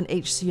the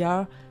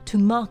UNHCR to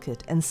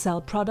market and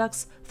sell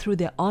products through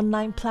their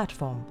online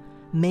platform,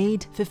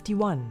 Made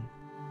 51.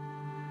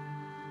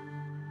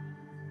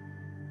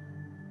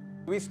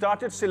 We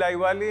started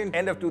Silaiwali in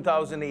end of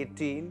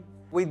 2018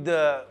 with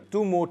the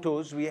two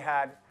mottos we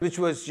had, which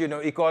was,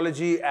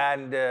 ecology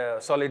and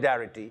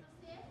solidarity.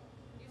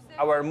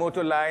 Our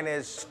motto line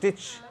is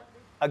stitch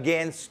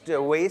against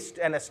waste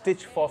and a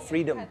stitch for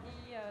freedom.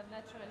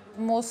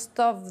 Most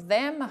of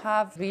them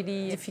have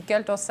really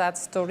difficult or sad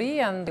story,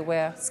 and they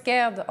were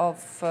scared of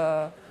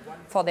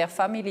for their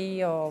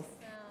family or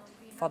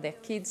for their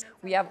kids.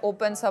 We have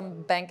opened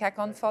some bank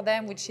account for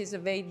them, which is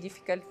very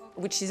difficult,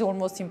 which is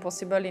almost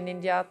impossible in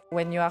India.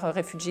 When you are a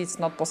refugee, it's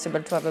not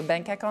possible to have a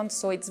bank account,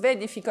 so it's very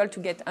difficult to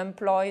get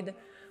employed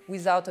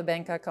without a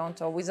bank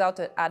account or without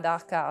an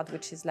Aadhaar card,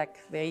 which is like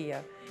very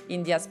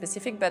India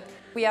specific. But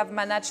we have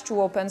managed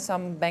to open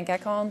some bank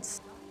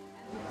accounts.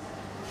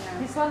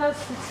 This one is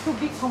too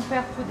big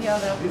compared to the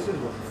other.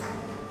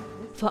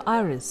 For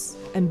Iris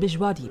and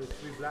Bijwadip,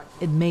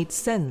 it made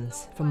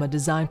sense from a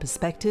design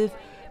perspective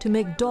to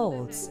make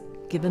dolls,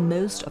 given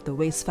most of the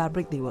waste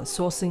fabric they were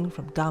sourcing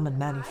from garment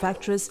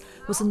manufacturers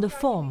was in the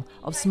form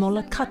of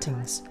smaller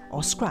cuttings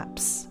or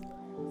scraps.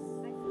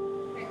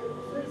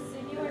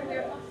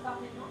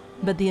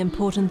 But the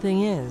important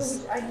thing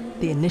is,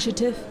 the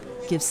initiative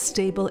gives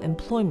stable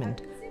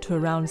employment to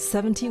around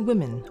 70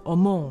 women or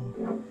more.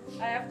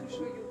 I have to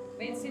show you.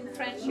 It's in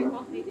French, you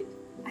can't read it.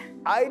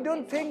 I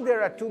don't think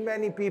there are too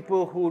many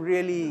people who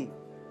really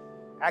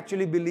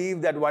actually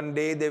believe that one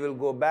day they will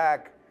go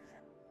back.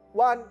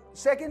 One.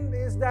 Second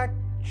is that,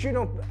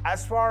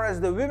 as far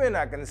as the women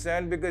are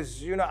concerned,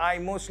 because, I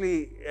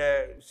mostly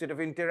sort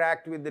of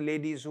interact with the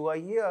ladies who are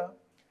here,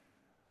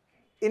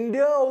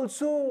 India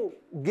also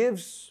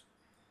gives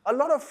a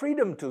lot of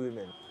freedom to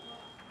women.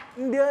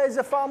 India is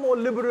a far more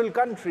liberal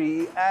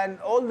country, and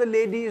all the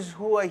ladies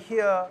who are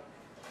here,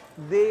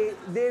 they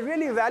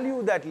really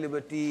value that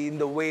liberty in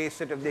the way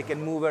sort of they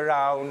can move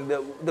around,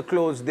 the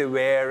clothes they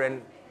wear,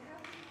 and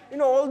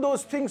all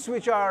those things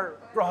which are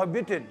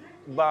prohibited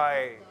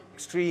by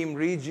extreme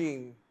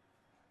regime,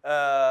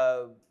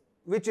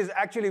 which is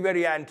actually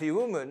very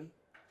anti-woman.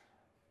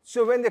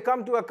 So when they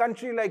come to a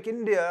country like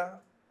India,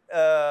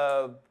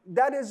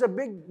 that's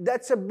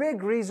a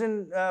big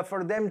reason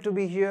for them to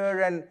be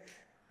here and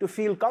to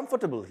feel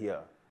comfortable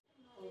here.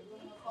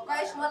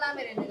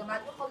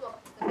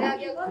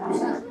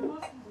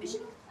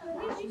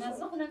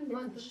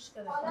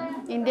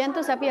 Indian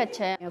तो सभी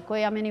अच्छे हैं,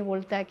 कोई हमें नहीं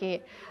बोलता है कि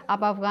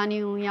आप अफगानी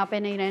हो, यहाँ पे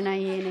नहीं रहना,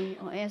 ये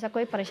नहीं, ऐसा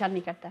कोई परेशान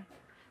नहीं करता।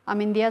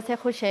 हम इंडिया से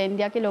खुश हैं,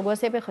 इंडिया के लोगों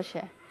से भी खुश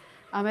हैं,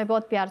 हमें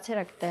बहुत प्यार से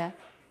रखते हैं।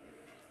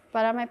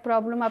 पर हमें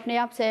प्रॉब्लम अपने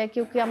आप से है,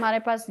 क्योंकि हमारे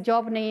पास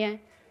जॉब नहीं है,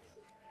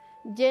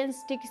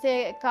 जेंट्स ठीक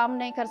से काम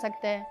नहीं कर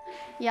सकते हैं।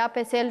 यहाँ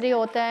पे सैलरी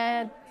होता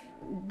है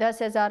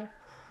 10,000,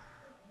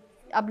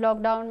 अब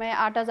लॉकडाउन में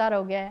 8,000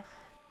 हो गया है,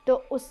 तो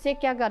उससे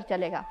क्या घर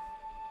चलेगा?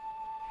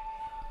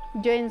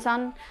 जो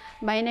इंसान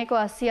महीने को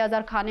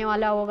 80,000 खाने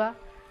वाला होगा,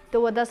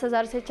 तो वो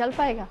 10,000 से चल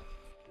पाएगा?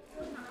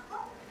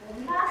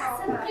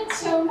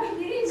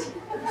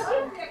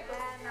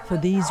 For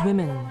these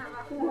women,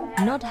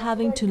 not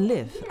having to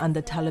live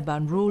under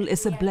Taliban rule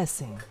is a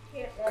blessing,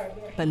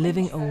 but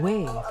living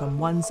away from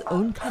one's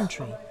own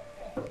country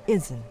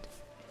isn't.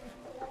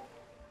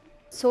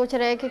 सोच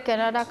रहे कि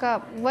कनाडा का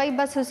वही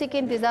बस उसी के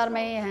इंतज़ार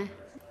में ही हैं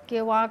कि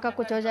वहाँ का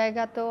कुछ हो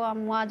जाएगा तो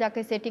हम वहाँ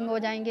जाके सेटिंग हो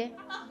जाएंगे,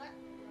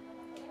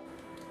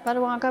 पर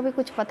वहाँ का भी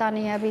कुछ पता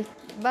नहीं है अभी।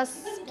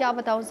 बस क्या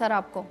बताऊँ सर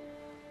आपको,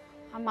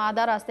 हम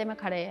आधा रास्ते में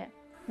खड़े हैं,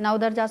 ना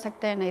उधर जा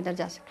सकते हैं ना इधर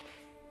जा सकते।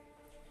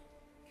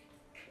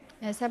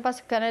 ऐसे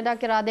बस कनाडा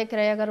की राह देख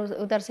रहे हैं, अगर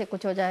उधर से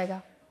कुछ हो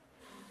जाएगा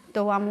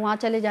तो हम वहाँ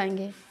चले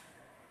जाएंगे,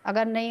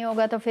 अगर नहीं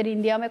होगा तो फिर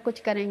इंडिया में कुछ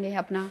करेंगे,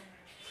 अपना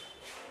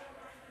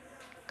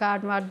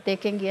कार्ड वार्ड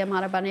देखेंगे,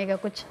 हमारा बनेगा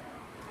कुछ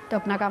तो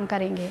अपना काम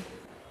करेंगे,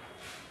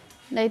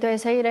 नहीं तो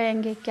ऐसे ही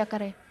रहेंगे, क्या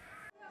करें।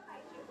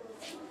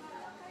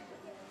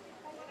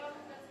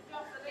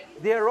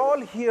 They are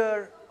all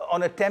here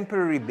on a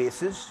temporary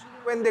basis.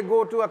 When they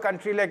go to a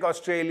country like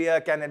Australia,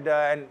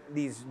 Canada, and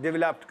these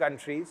developed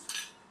countries,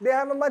 they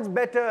have a much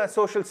better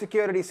social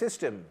security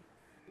system.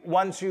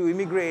 Once you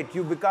immigrate,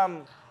 you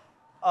become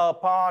a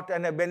part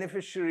and a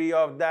beneficiary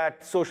of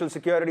that social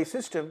security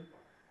system.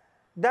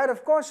 That,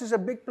 of course, is a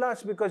big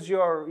plus because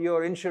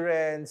your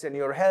insurance and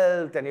your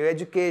health and your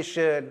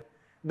education,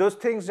 those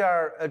things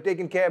are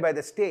taken care by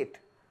the state,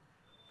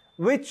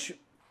 which,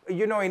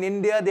 in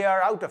India, they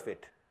are out of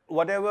it.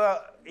 Whatever,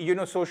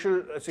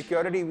 social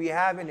security we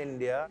have in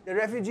India, the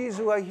refugees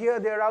who are here,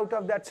 they're out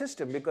of that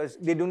system because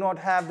they do not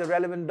have the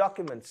relevant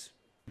documents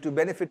to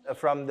benefit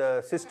from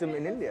the system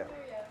in India.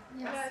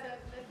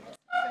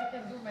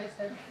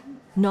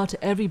 Not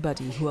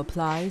everybody who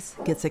applies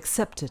gets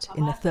accepted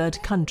in a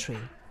third country.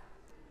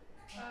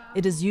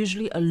 It is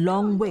usually a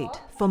long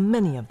wait for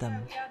many of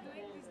them.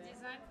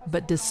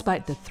 But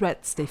despite the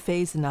threats they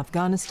face in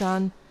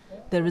Afghanistan,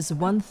 there is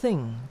one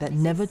thing that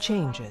never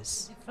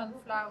changes: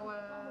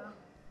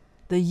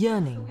 the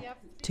yearning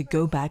to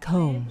go back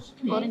home.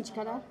 Orange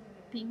color,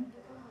 pink.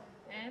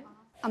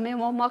 हमें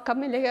वो मौका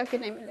मिलेगा कि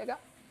नहीं मिलेगा?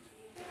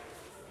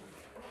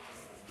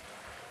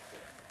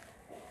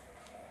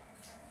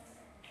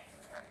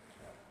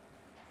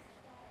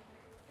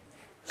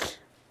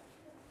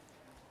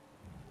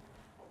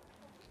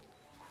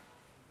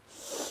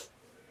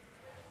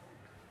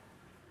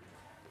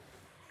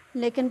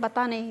 लेकिन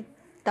पता नहीं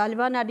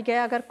तालिबान हट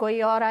गया, अगर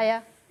कोई और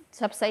आया,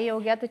 सब सही हो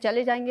गया तो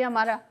चले जाएंगे।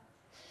 हमारा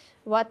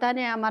वतन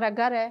है, हमारा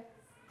घर है,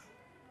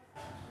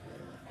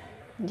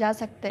 जा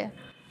सकते हैं।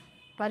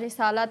 पर इस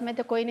हालात में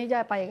तो कोई नहीं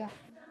जा पाएगा।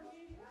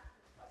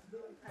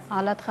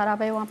 हालत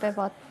ख़राब है वहाँ पे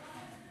बहुत।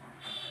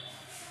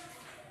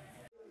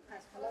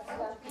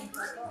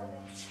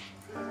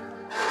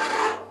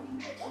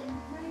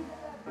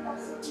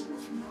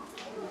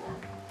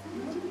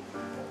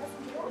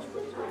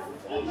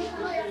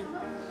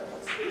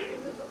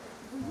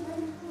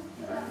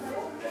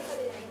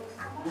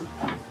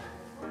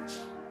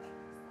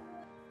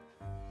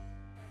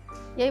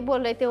 यही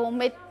बोल रहे थे,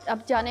 उम्मीद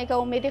अब जाने का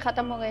उम्मीद ही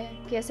ख़त्म हो गई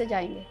है, कैसे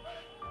जाएंगे।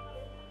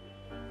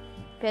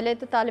 पहले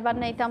तो तालिबान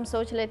नहीं था, हम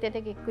सोच लेते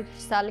थे कि कुछ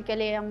साल के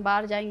लिए हम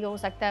बाहर जाएंगे, हो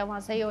सकता है वहाँ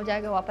सही हो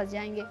जाएगा, वापस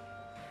जाएंगे।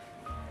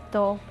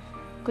 तो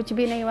कुछ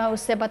भी नहीं हुआ,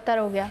 उससे बदतर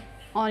हो गया।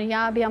 और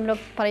यहाँ भी हम लोग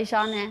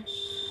परेशान हैं,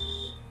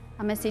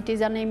 हमें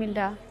सिटीज़न नहीं मिल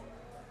रहा,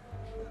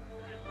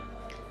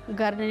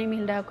 घर नहीं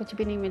मिल रहा, कुछ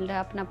भी नहीं मिल रहा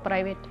अपना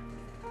प्राइवेट।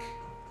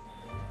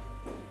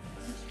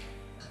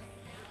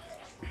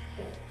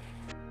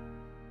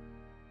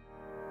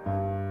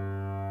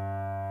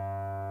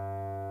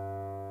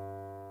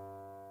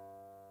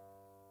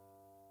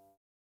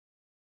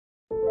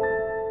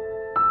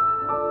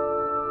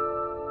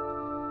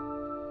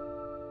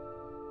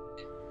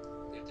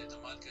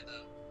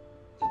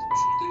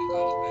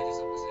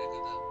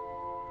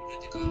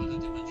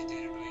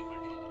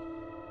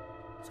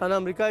 सन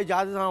अमेरिका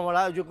जहाज से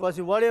वड़ा जो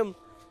कसी वड़म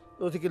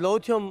तो उसकी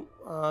लौथम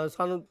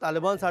सानू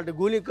तालिबान साटे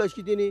गोली कश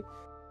की थी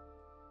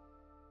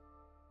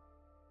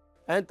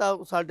ऐन ता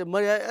साटे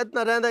मर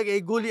इतना रहता कि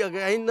एक गोली अगर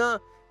ऐन ना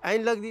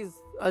ऐन लग दी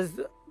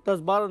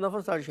 10-12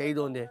 नफर सारे शहीद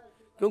होंगे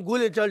क्यों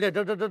गोली चल जाए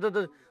डर डर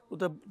डर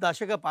तो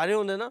दाशे का पारे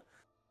होंगे ना।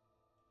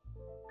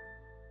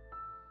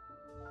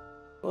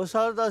 और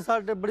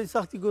सारे बड़ी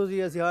सख्ती गुजरी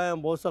ऐसे आया,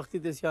 बहुत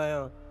सख्ती से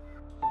आया।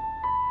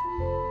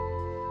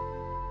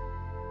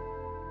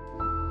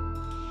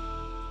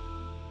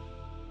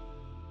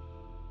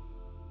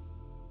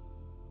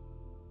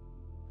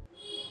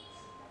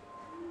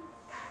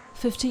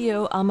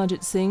 Fifty-year-old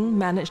Amarjit Singh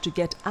managed to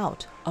get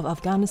out of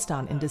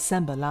Afghanistan in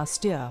December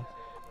last year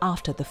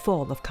after the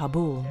fall of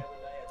Kabul.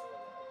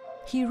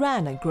 He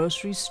ran a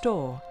grocery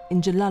store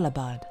in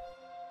Jalalabad.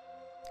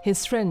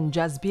 His friend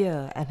Jazbir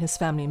and his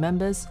family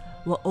members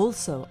were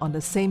also on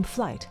the same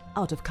flight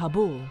out of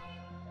Kabul.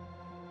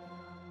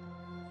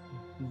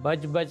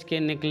 बच के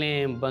निकले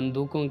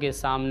बंदूकों के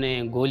सामने,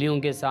 गोलियों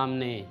के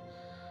सामने।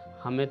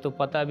 हमें तो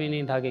पता भी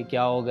नहीं था कि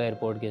क्या होगा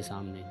एयरपोर्ट के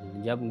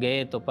सामने। जब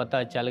गए तो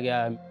पता चल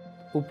गया,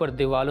 ऊपर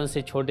दीवारों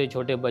से छोटे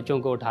छोटे बच्चों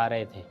को उठा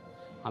रहे थे।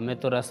 हमें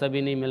तो रास्ता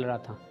भी नहीं मिल रहा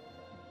था।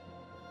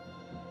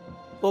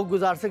 वो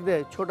गुजार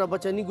सकते, छोटा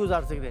बच्चा नहीं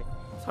गुजार सकते।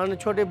 सारे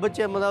छोटे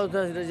बच्चे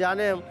मतलब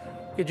जाने हम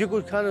कि जो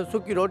कुछ खाने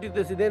सूखी रोटी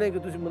तो सीधे नहीं कि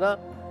तुम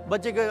मतलब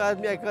बच्चे का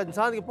आदमी एक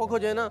इंसान के पोखो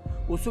जाए ना,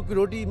 वो सूखी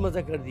रोटी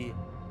मज़ा कर दिए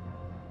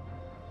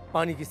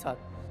पानी के साथ।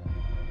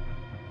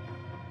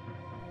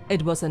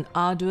 It was an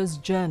arduous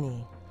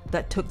journey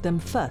that took them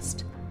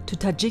first to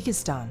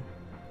Tajikistan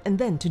and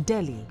then to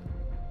Delhi.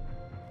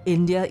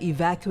 India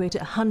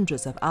evacuated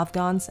hundreds of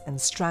Afghans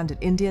and stranded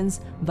Indians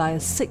via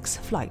 6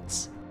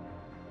 flights.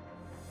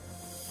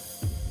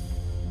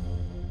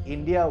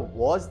 India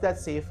was that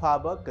safe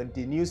harbor,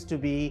 continues to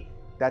be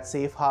that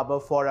safe harbor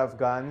for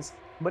Afghans.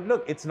 But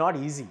look, it's not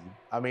easy.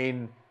 I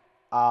mean,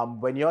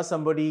 when you're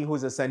somebody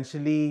who's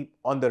essentially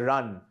on the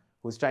run,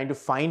 who's trying to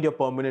find your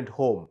permanent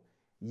home,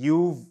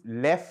 you've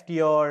left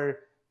your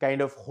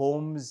kind of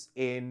homes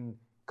in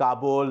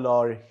Kabul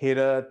or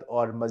Herat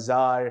or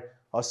Mazar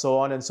or so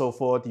on and so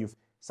forth. You've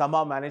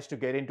somehow managed to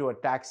get into a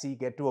taxi,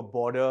 get to a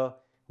border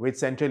with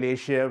Central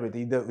Asia, with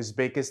either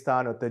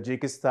Uzbekistan or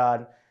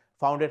Tajikistan,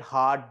 found it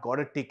hard, got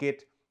a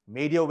ticket,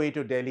 made your way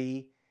to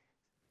Delhi,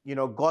 you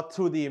know, got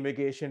through the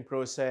immigration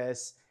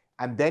process,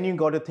 and then you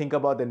got to think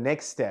about the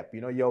next step. You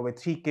know, you're with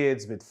 3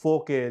 kids, with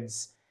 4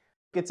 kids.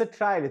 It's a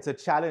trial, it's a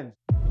challenge.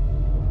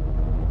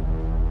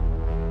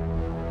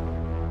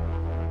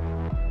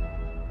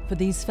 For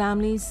these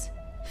families,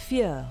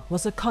 fear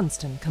was a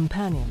constant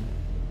companion.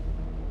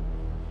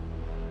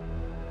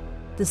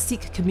 The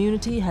Sikh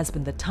community has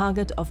been the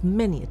target of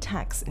many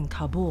attacks in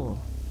Kabul.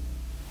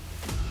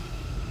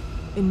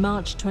 In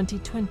March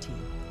 2020,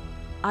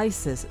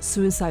 ISIS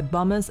suicide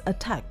bombers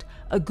attacked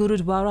a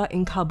Gurudwara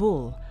in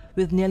Kabul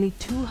with nearly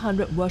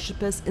 200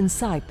 worshippers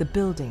inside the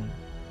building.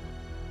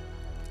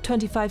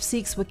 25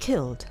 Sikhs were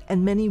killed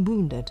and many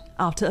wounded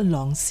after a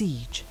long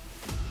siege.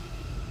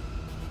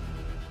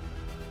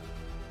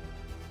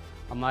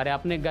 हमारे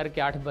अपने घर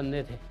के 8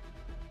 बंदे थे।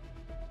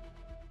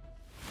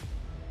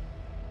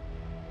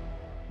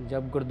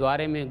 जब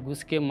गुरुद्वारे में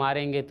घुस के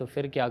मारेंगे तो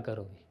फिर क्या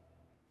करोगे?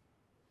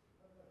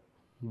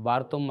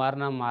 बार तो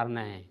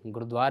मारना है,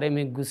 गुरुद्वारे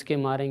में घुस के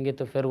मारेंगे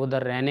तो फिर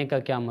उधर रहने का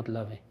क्या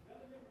मतलब है?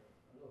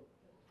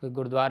 कोई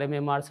गुरुद्वारे में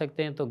मार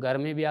सकते हैं तो घर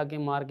में भी आके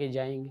मार के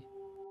जाएंगे।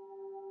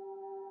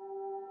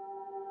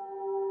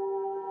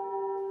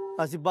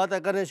 ऐसी बात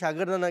करें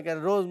शागिर्द ना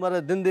करें, रोज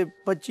मरे दिन दे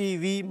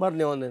 25-20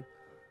 मरने होने,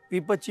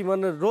 25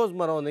 मरने रोज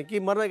मरा होने कि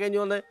मरना कहीं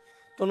होने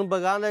तो उन्हें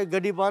भगाना है,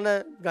 गड्डी पाना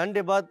है,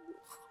 घंटे बाद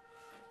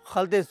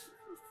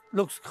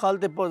लोग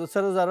खालते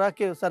सर रख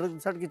के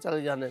सट के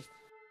चले जाने,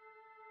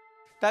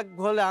 तक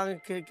खोले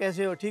आंख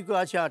कैसे हो, ठीक हो,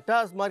 अच्छा,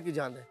 टास मार के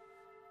जाना है।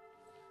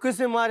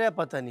 किसने मारा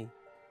पता नहीं,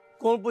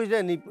 कौन पूछ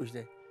रहे नहीं पूछ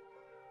रहे,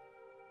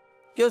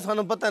 क्यों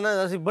सानू पता ना,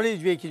 ऐसी बड़ी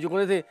वेखी जो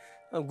कोने थे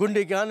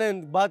गुंडे के आने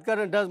बात कर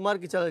रहे हैं, टास मार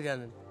के चले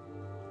जाने।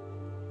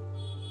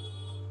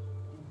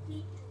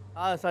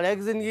 साढ़े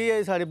एक जिंदगी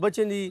है, साढ़े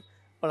बच्चे की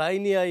पढ़ाई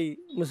नहीं आई,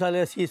 मिसाल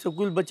असी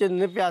स्कूल बच्चे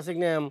नहीं पे आ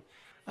सकते हम,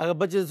 अगर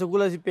बच्चे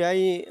स्कूल असी पे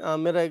आई,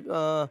 मेरा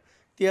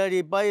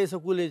तैयारी पाई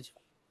स्कूल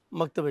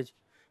मकतब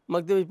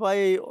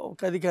पाई,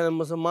 कभी कहना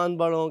मुसलमान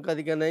बढ़ो,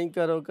 कभी कहना नहीं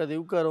करो, कभी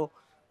वो करो,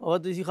 और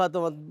तो इसी खातर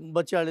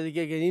बच्चे वाले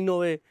दिखे कि नहीं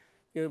होवे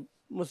कि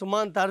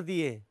मुसलमान तार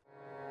दिए।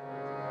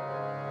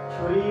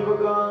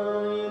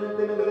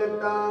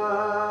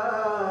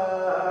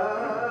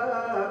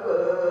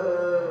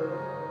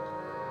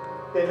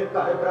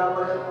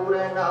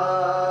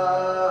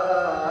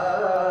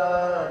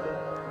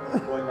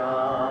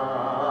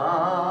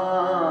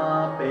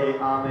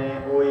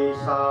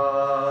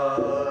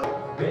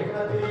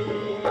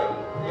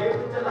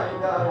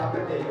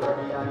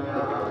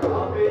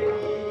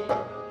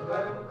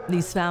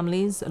 These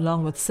families,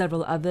 along with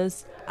several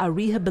others, are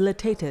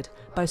rehabilitated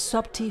by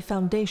Sopti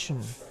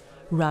Foundation,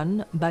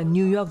 run by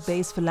New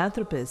York-based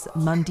philanthropist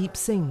Mandeep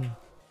Singh.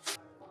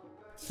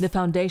 The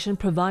foundation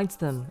provides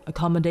them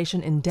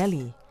accommodation in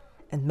Delhi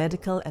and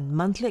medical and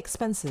monthly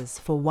expenses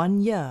for 1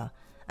 year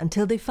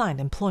until they find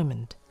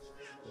employment.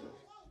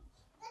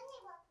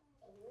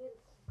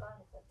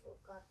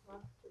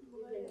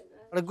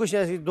 कुछ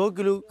ऐसी 2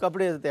 kilo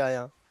कपड़े देते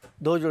आया,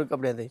 2 जोड़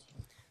कपड़े थे,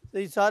 तो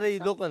ये सारे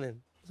लोगों ने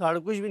साढ़े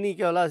कुछ भी नहीं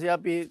किया, वाला से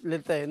आप ये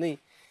लेता है नहीं,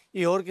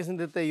 ये और किसी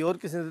देता है, ये और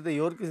किसी देता है,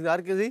 ये और किसी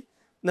हर किसी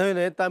नए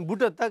नए ताम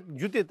बूटे तक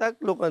जूते तक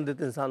लोगों ने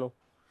देते इंसानों,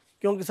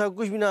 क्योंकि सब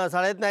कुछ भी ना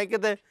साढ़े इतना है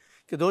कहते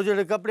कि 2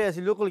 जोड़े कपड़े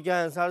ऐसे लोकल क्या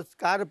हैं, सारे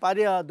कार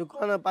पारिया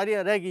दुकान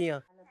पारिया रह गई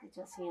हैं।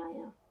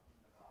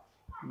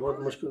 बहुत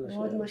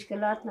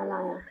मुश्किलात ना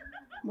लाया,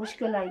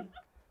 मुश्किल आई,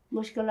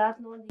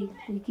 मुश्किलात नो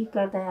दी, की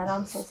करता है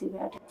आराम से ऐसे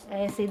बैठ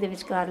ऐसे दे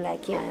विचकार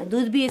लेके आया,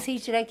 दूध भी ऐसे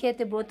ही रखे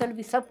थे, बोतल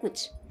भी सब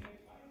कुछ,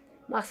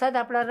 मकसद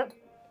अपना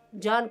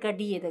जान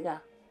कढ़ी देगा,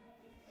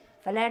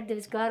 फ्लैट दे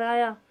विचकार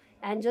आया,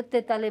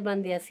 एंजोते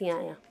तालिबान दे ऐसे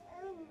आया,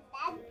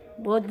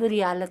 बहुत बुरी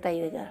हालत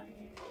आई देगा,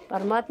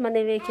 परमात्मा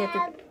ने वेखे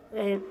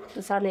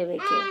तो साने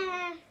वेखे,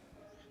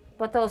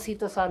 पता उसी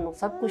तो सानू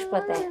सब कुछ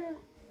पता है,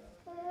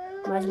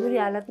 मजबूरी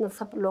हालत में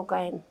सब लोग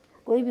आए,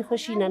 कोई भी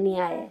खुशी ना नहीं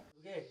आए।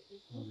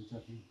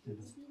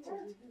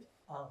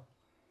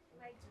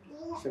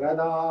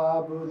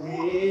 श्रद्धा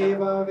बुद्धि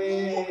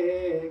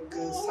विवेक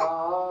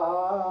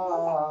साध,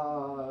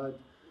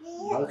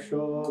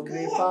 बख्शो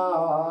कृपा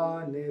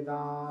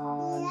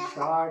निदान,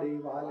 शाड़ी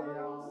वाले।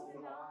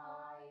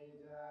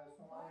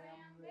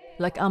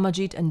 Like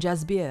Amajit and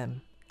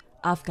Jazbir,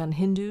 Afghan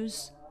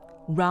Hindus,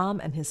 Ram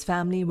and his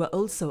family were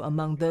also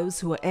among those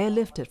who were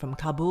airlifted from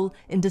Kabul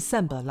in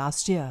December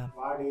last year.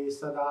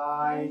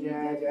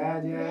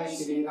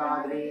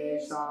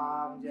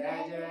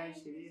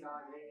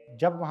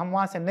 जब हम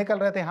वहाँ से निकल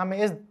रहे थे, हमें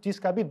इस चीज़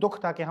का भी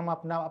दुख था कि हम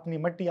अपनी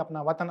मिट्टी,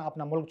 अपना वतन,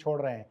 अपना मुल्क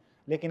छोड़ रहे हैं,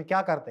 लेकिन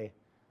क्या करते,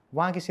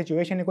 वहाँ की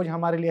सिचुएशन ही कुछ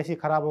हमारे लिए ऐसी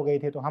ख़राब हो गई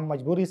थी, तो हम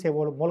मजबूरी से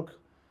वो मुल्क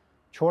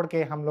छोड़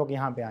के हम लोग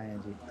यहाँ पे आए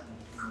हैं जी।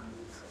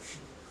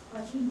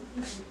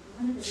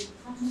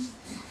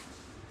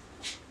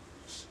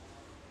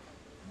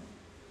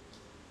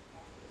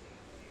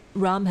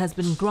 Ram has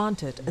been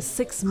granted a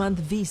 6-month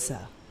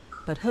visa,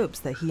 but hopes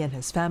that he and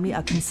his family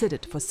are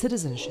considered for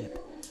citizenship,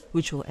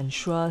 which will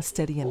ensure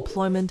steady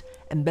employment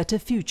and better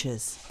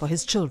futures for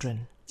his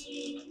children.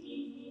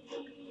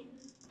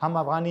 हम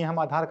अफगानी हम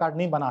आधार कार्ड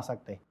नहीं बना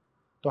सकते,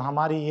 तो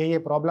हमारी ये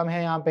प्रॉब्लम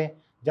है यहाँ पे।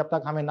 जब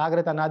तक हमें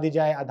नागरिकता ना दी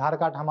जाए, आधार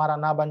कार्ड हमारा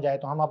ना बन जाए,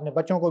 तो हम अपने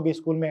बच्चों को भी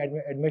स्कूल में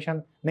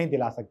एडमिशन नहीं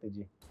दिला सकते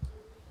जी।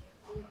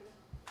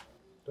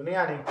 तो नहीं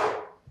आनी।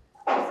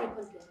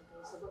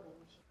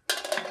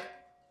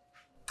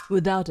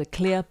 Without a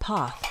clear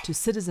path to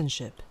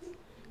citizenship,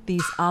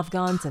 these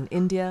Afghans in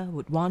India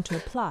would want to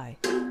apply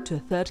to a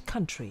third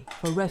country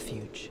for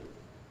refuge.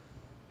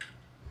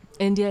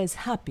 India is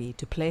happy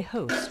to play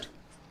host.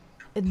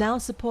 It now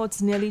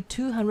supports nearly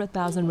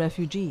 200,000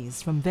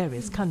 refugees from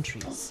various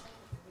countries,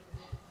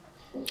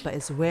 but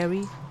is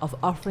wary of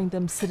offering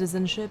them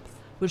citizenship,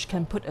 which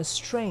can put a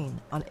strain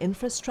on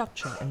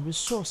infrastructure and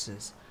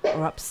resources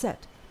or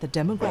upset the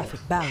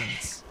demographic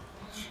balance.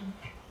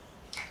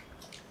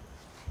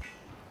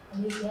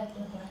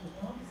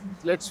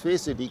 Let's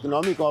face it,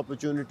 economic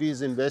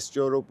opportunities in West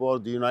Europe or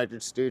the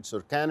United States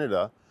or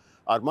Canada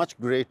are much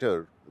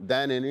greater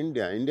than in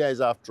India. India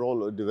is, after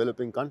all, a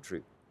developing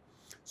country.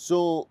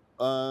 So,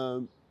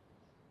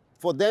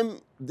 for them,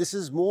 this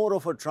is more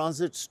of a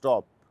transit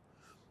stop.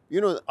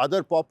 You know,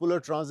 other popular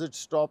transit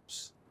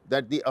stops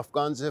that the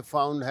Afghans have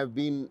found have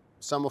been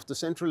some of the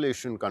Central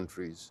Asian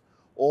countries,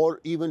 or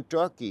even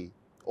Turkey,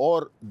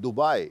 or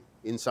Dubai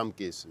in some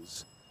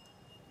cases.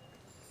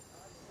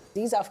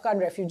 These Afghan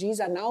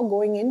refugees are now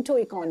going into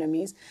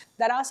economies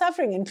that are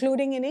suffering,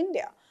 including in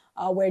India.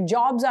 where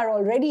jobs are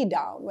already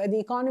down, where the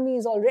economy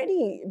is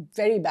already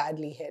very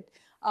badly hit,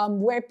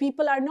 where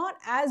people are not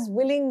as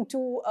willing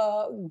to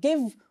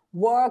give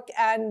work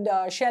and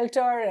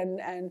shelter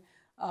and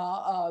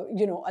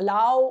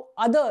allow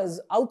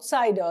others,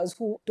 outsiders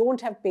who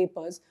don't have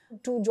papers,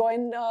 to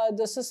join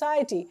the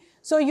society.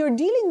 So you're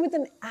dealing with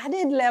an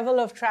added level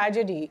of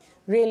tragedy,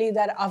 really,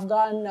 that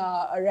Afghan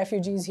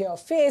refugees here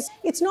face.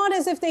 It's not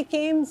as if they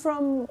came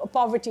from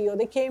poverty or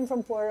they came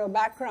from poorer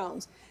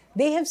backgrounds.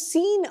 They have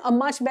seen a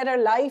much better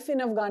life in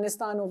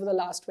Afghanistan over the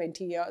last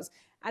 20 years.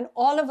 And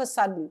all of a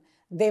sudden,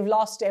 they've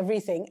lost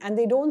everything and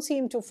they don't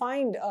seem to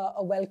find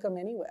a welcome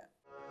anywhere.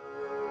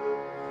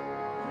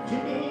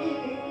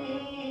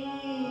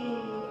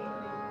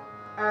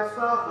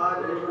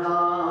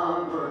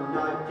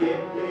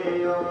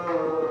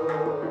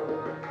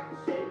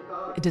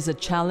 It is a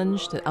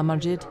challenge that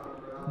Amarjit,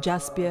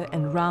 Jaspir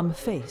and Ram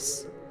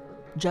face,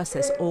 just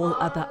as all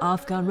other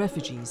Afghan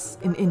refugees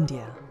in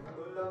India.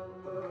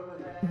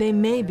 They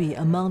may be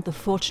among the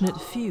fortunate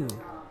few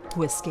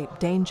who escaped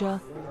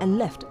danger and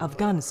left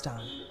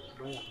Afghanistan,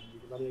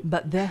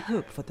 but their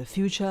hope for the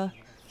future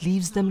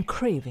leaves them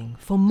craving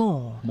for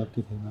more.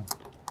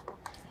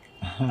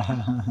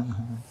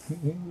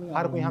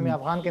 हर कोई हमें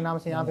अफ़गान के नाम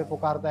से यहाँ पे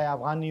पुकारता है,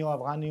 अफ़गानी हो,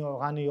 अफ़गानी हो,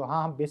 अफ़गानी हो।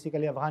 हाँ, हम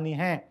बेसिकली अफ़गानी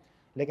हैं,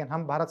 लेकिन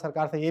हम भारत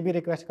सरकार से ये भी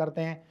रिक्वेस्ट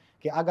करते हैं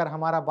कि अगर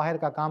हमारा बाहर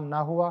का काम ना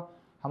हुआ,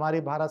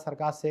 हमारी भारत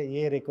सरकार से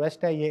ये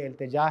रिक्वेस्ट है, ये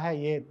इल्तिजा है,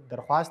 ये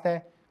दरख्वास्त है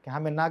कि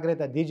हमें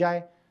नागरिकता दी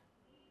जाए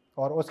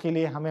और उसके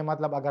लिए हमें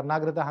मतलब अगर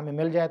नागरिकता हमें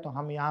मिल जाए तो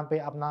हम यहाँ पे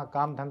अपना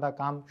काम धंधा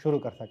काम शुरू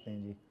कर सकते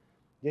हैं जी,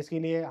 जिसके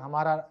लिए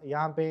हमारा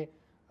यहाँ पे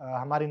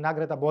हमारी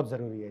नागरिकता बहुत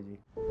ज़रूरी है जी।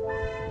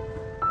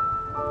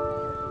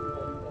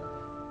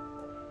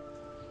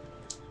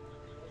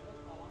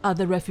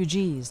 Other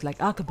refugees like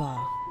Akbar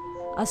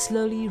are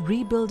slowly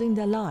rebuilding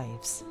their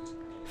lives,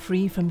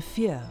 free from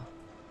fear,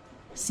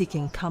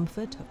 seeking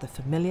comfort of the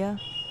familiar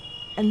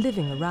and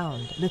living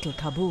around little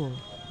Kabul,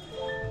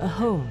 a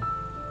home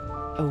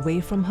away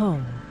from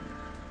home.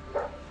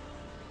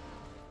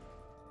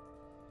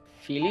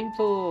 Feeling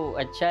तो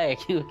अच्छा है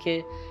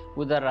क्योंकि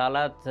उधर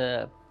हालात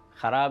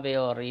ख़राब है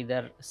और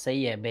इधर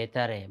सही है,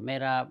 बेहतर है।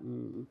 मेरा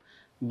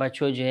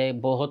बच्चों जो है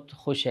बहुत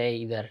खुश है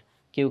इधर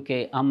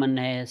क्योंकि अमन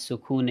है,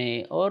 सुकून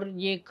है और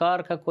ये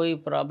कार का कोई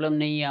प्रॉब्लम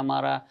नहीं है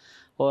हमारा।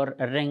 और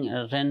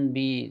रेंट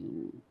भी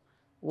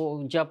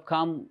वो जब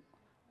काम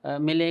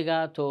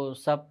मिलेगा तो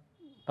सब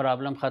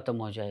प्रॉब्लम ख़त्म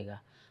हो जाएगा।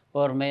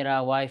 और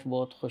मेरा वाइफ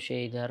बहुत खुश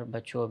है इधर,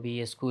 बच्चों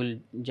भी स्कूल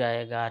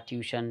जाएगा,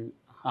 ट्यूशन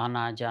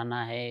आना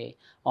जाना है,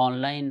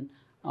 ऑनलाइन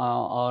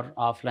और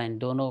ऑफलाइन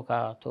दोनों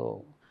का,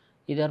 तो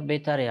इधर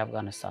बेहतर है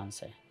अफ़गानिस्तान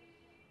से।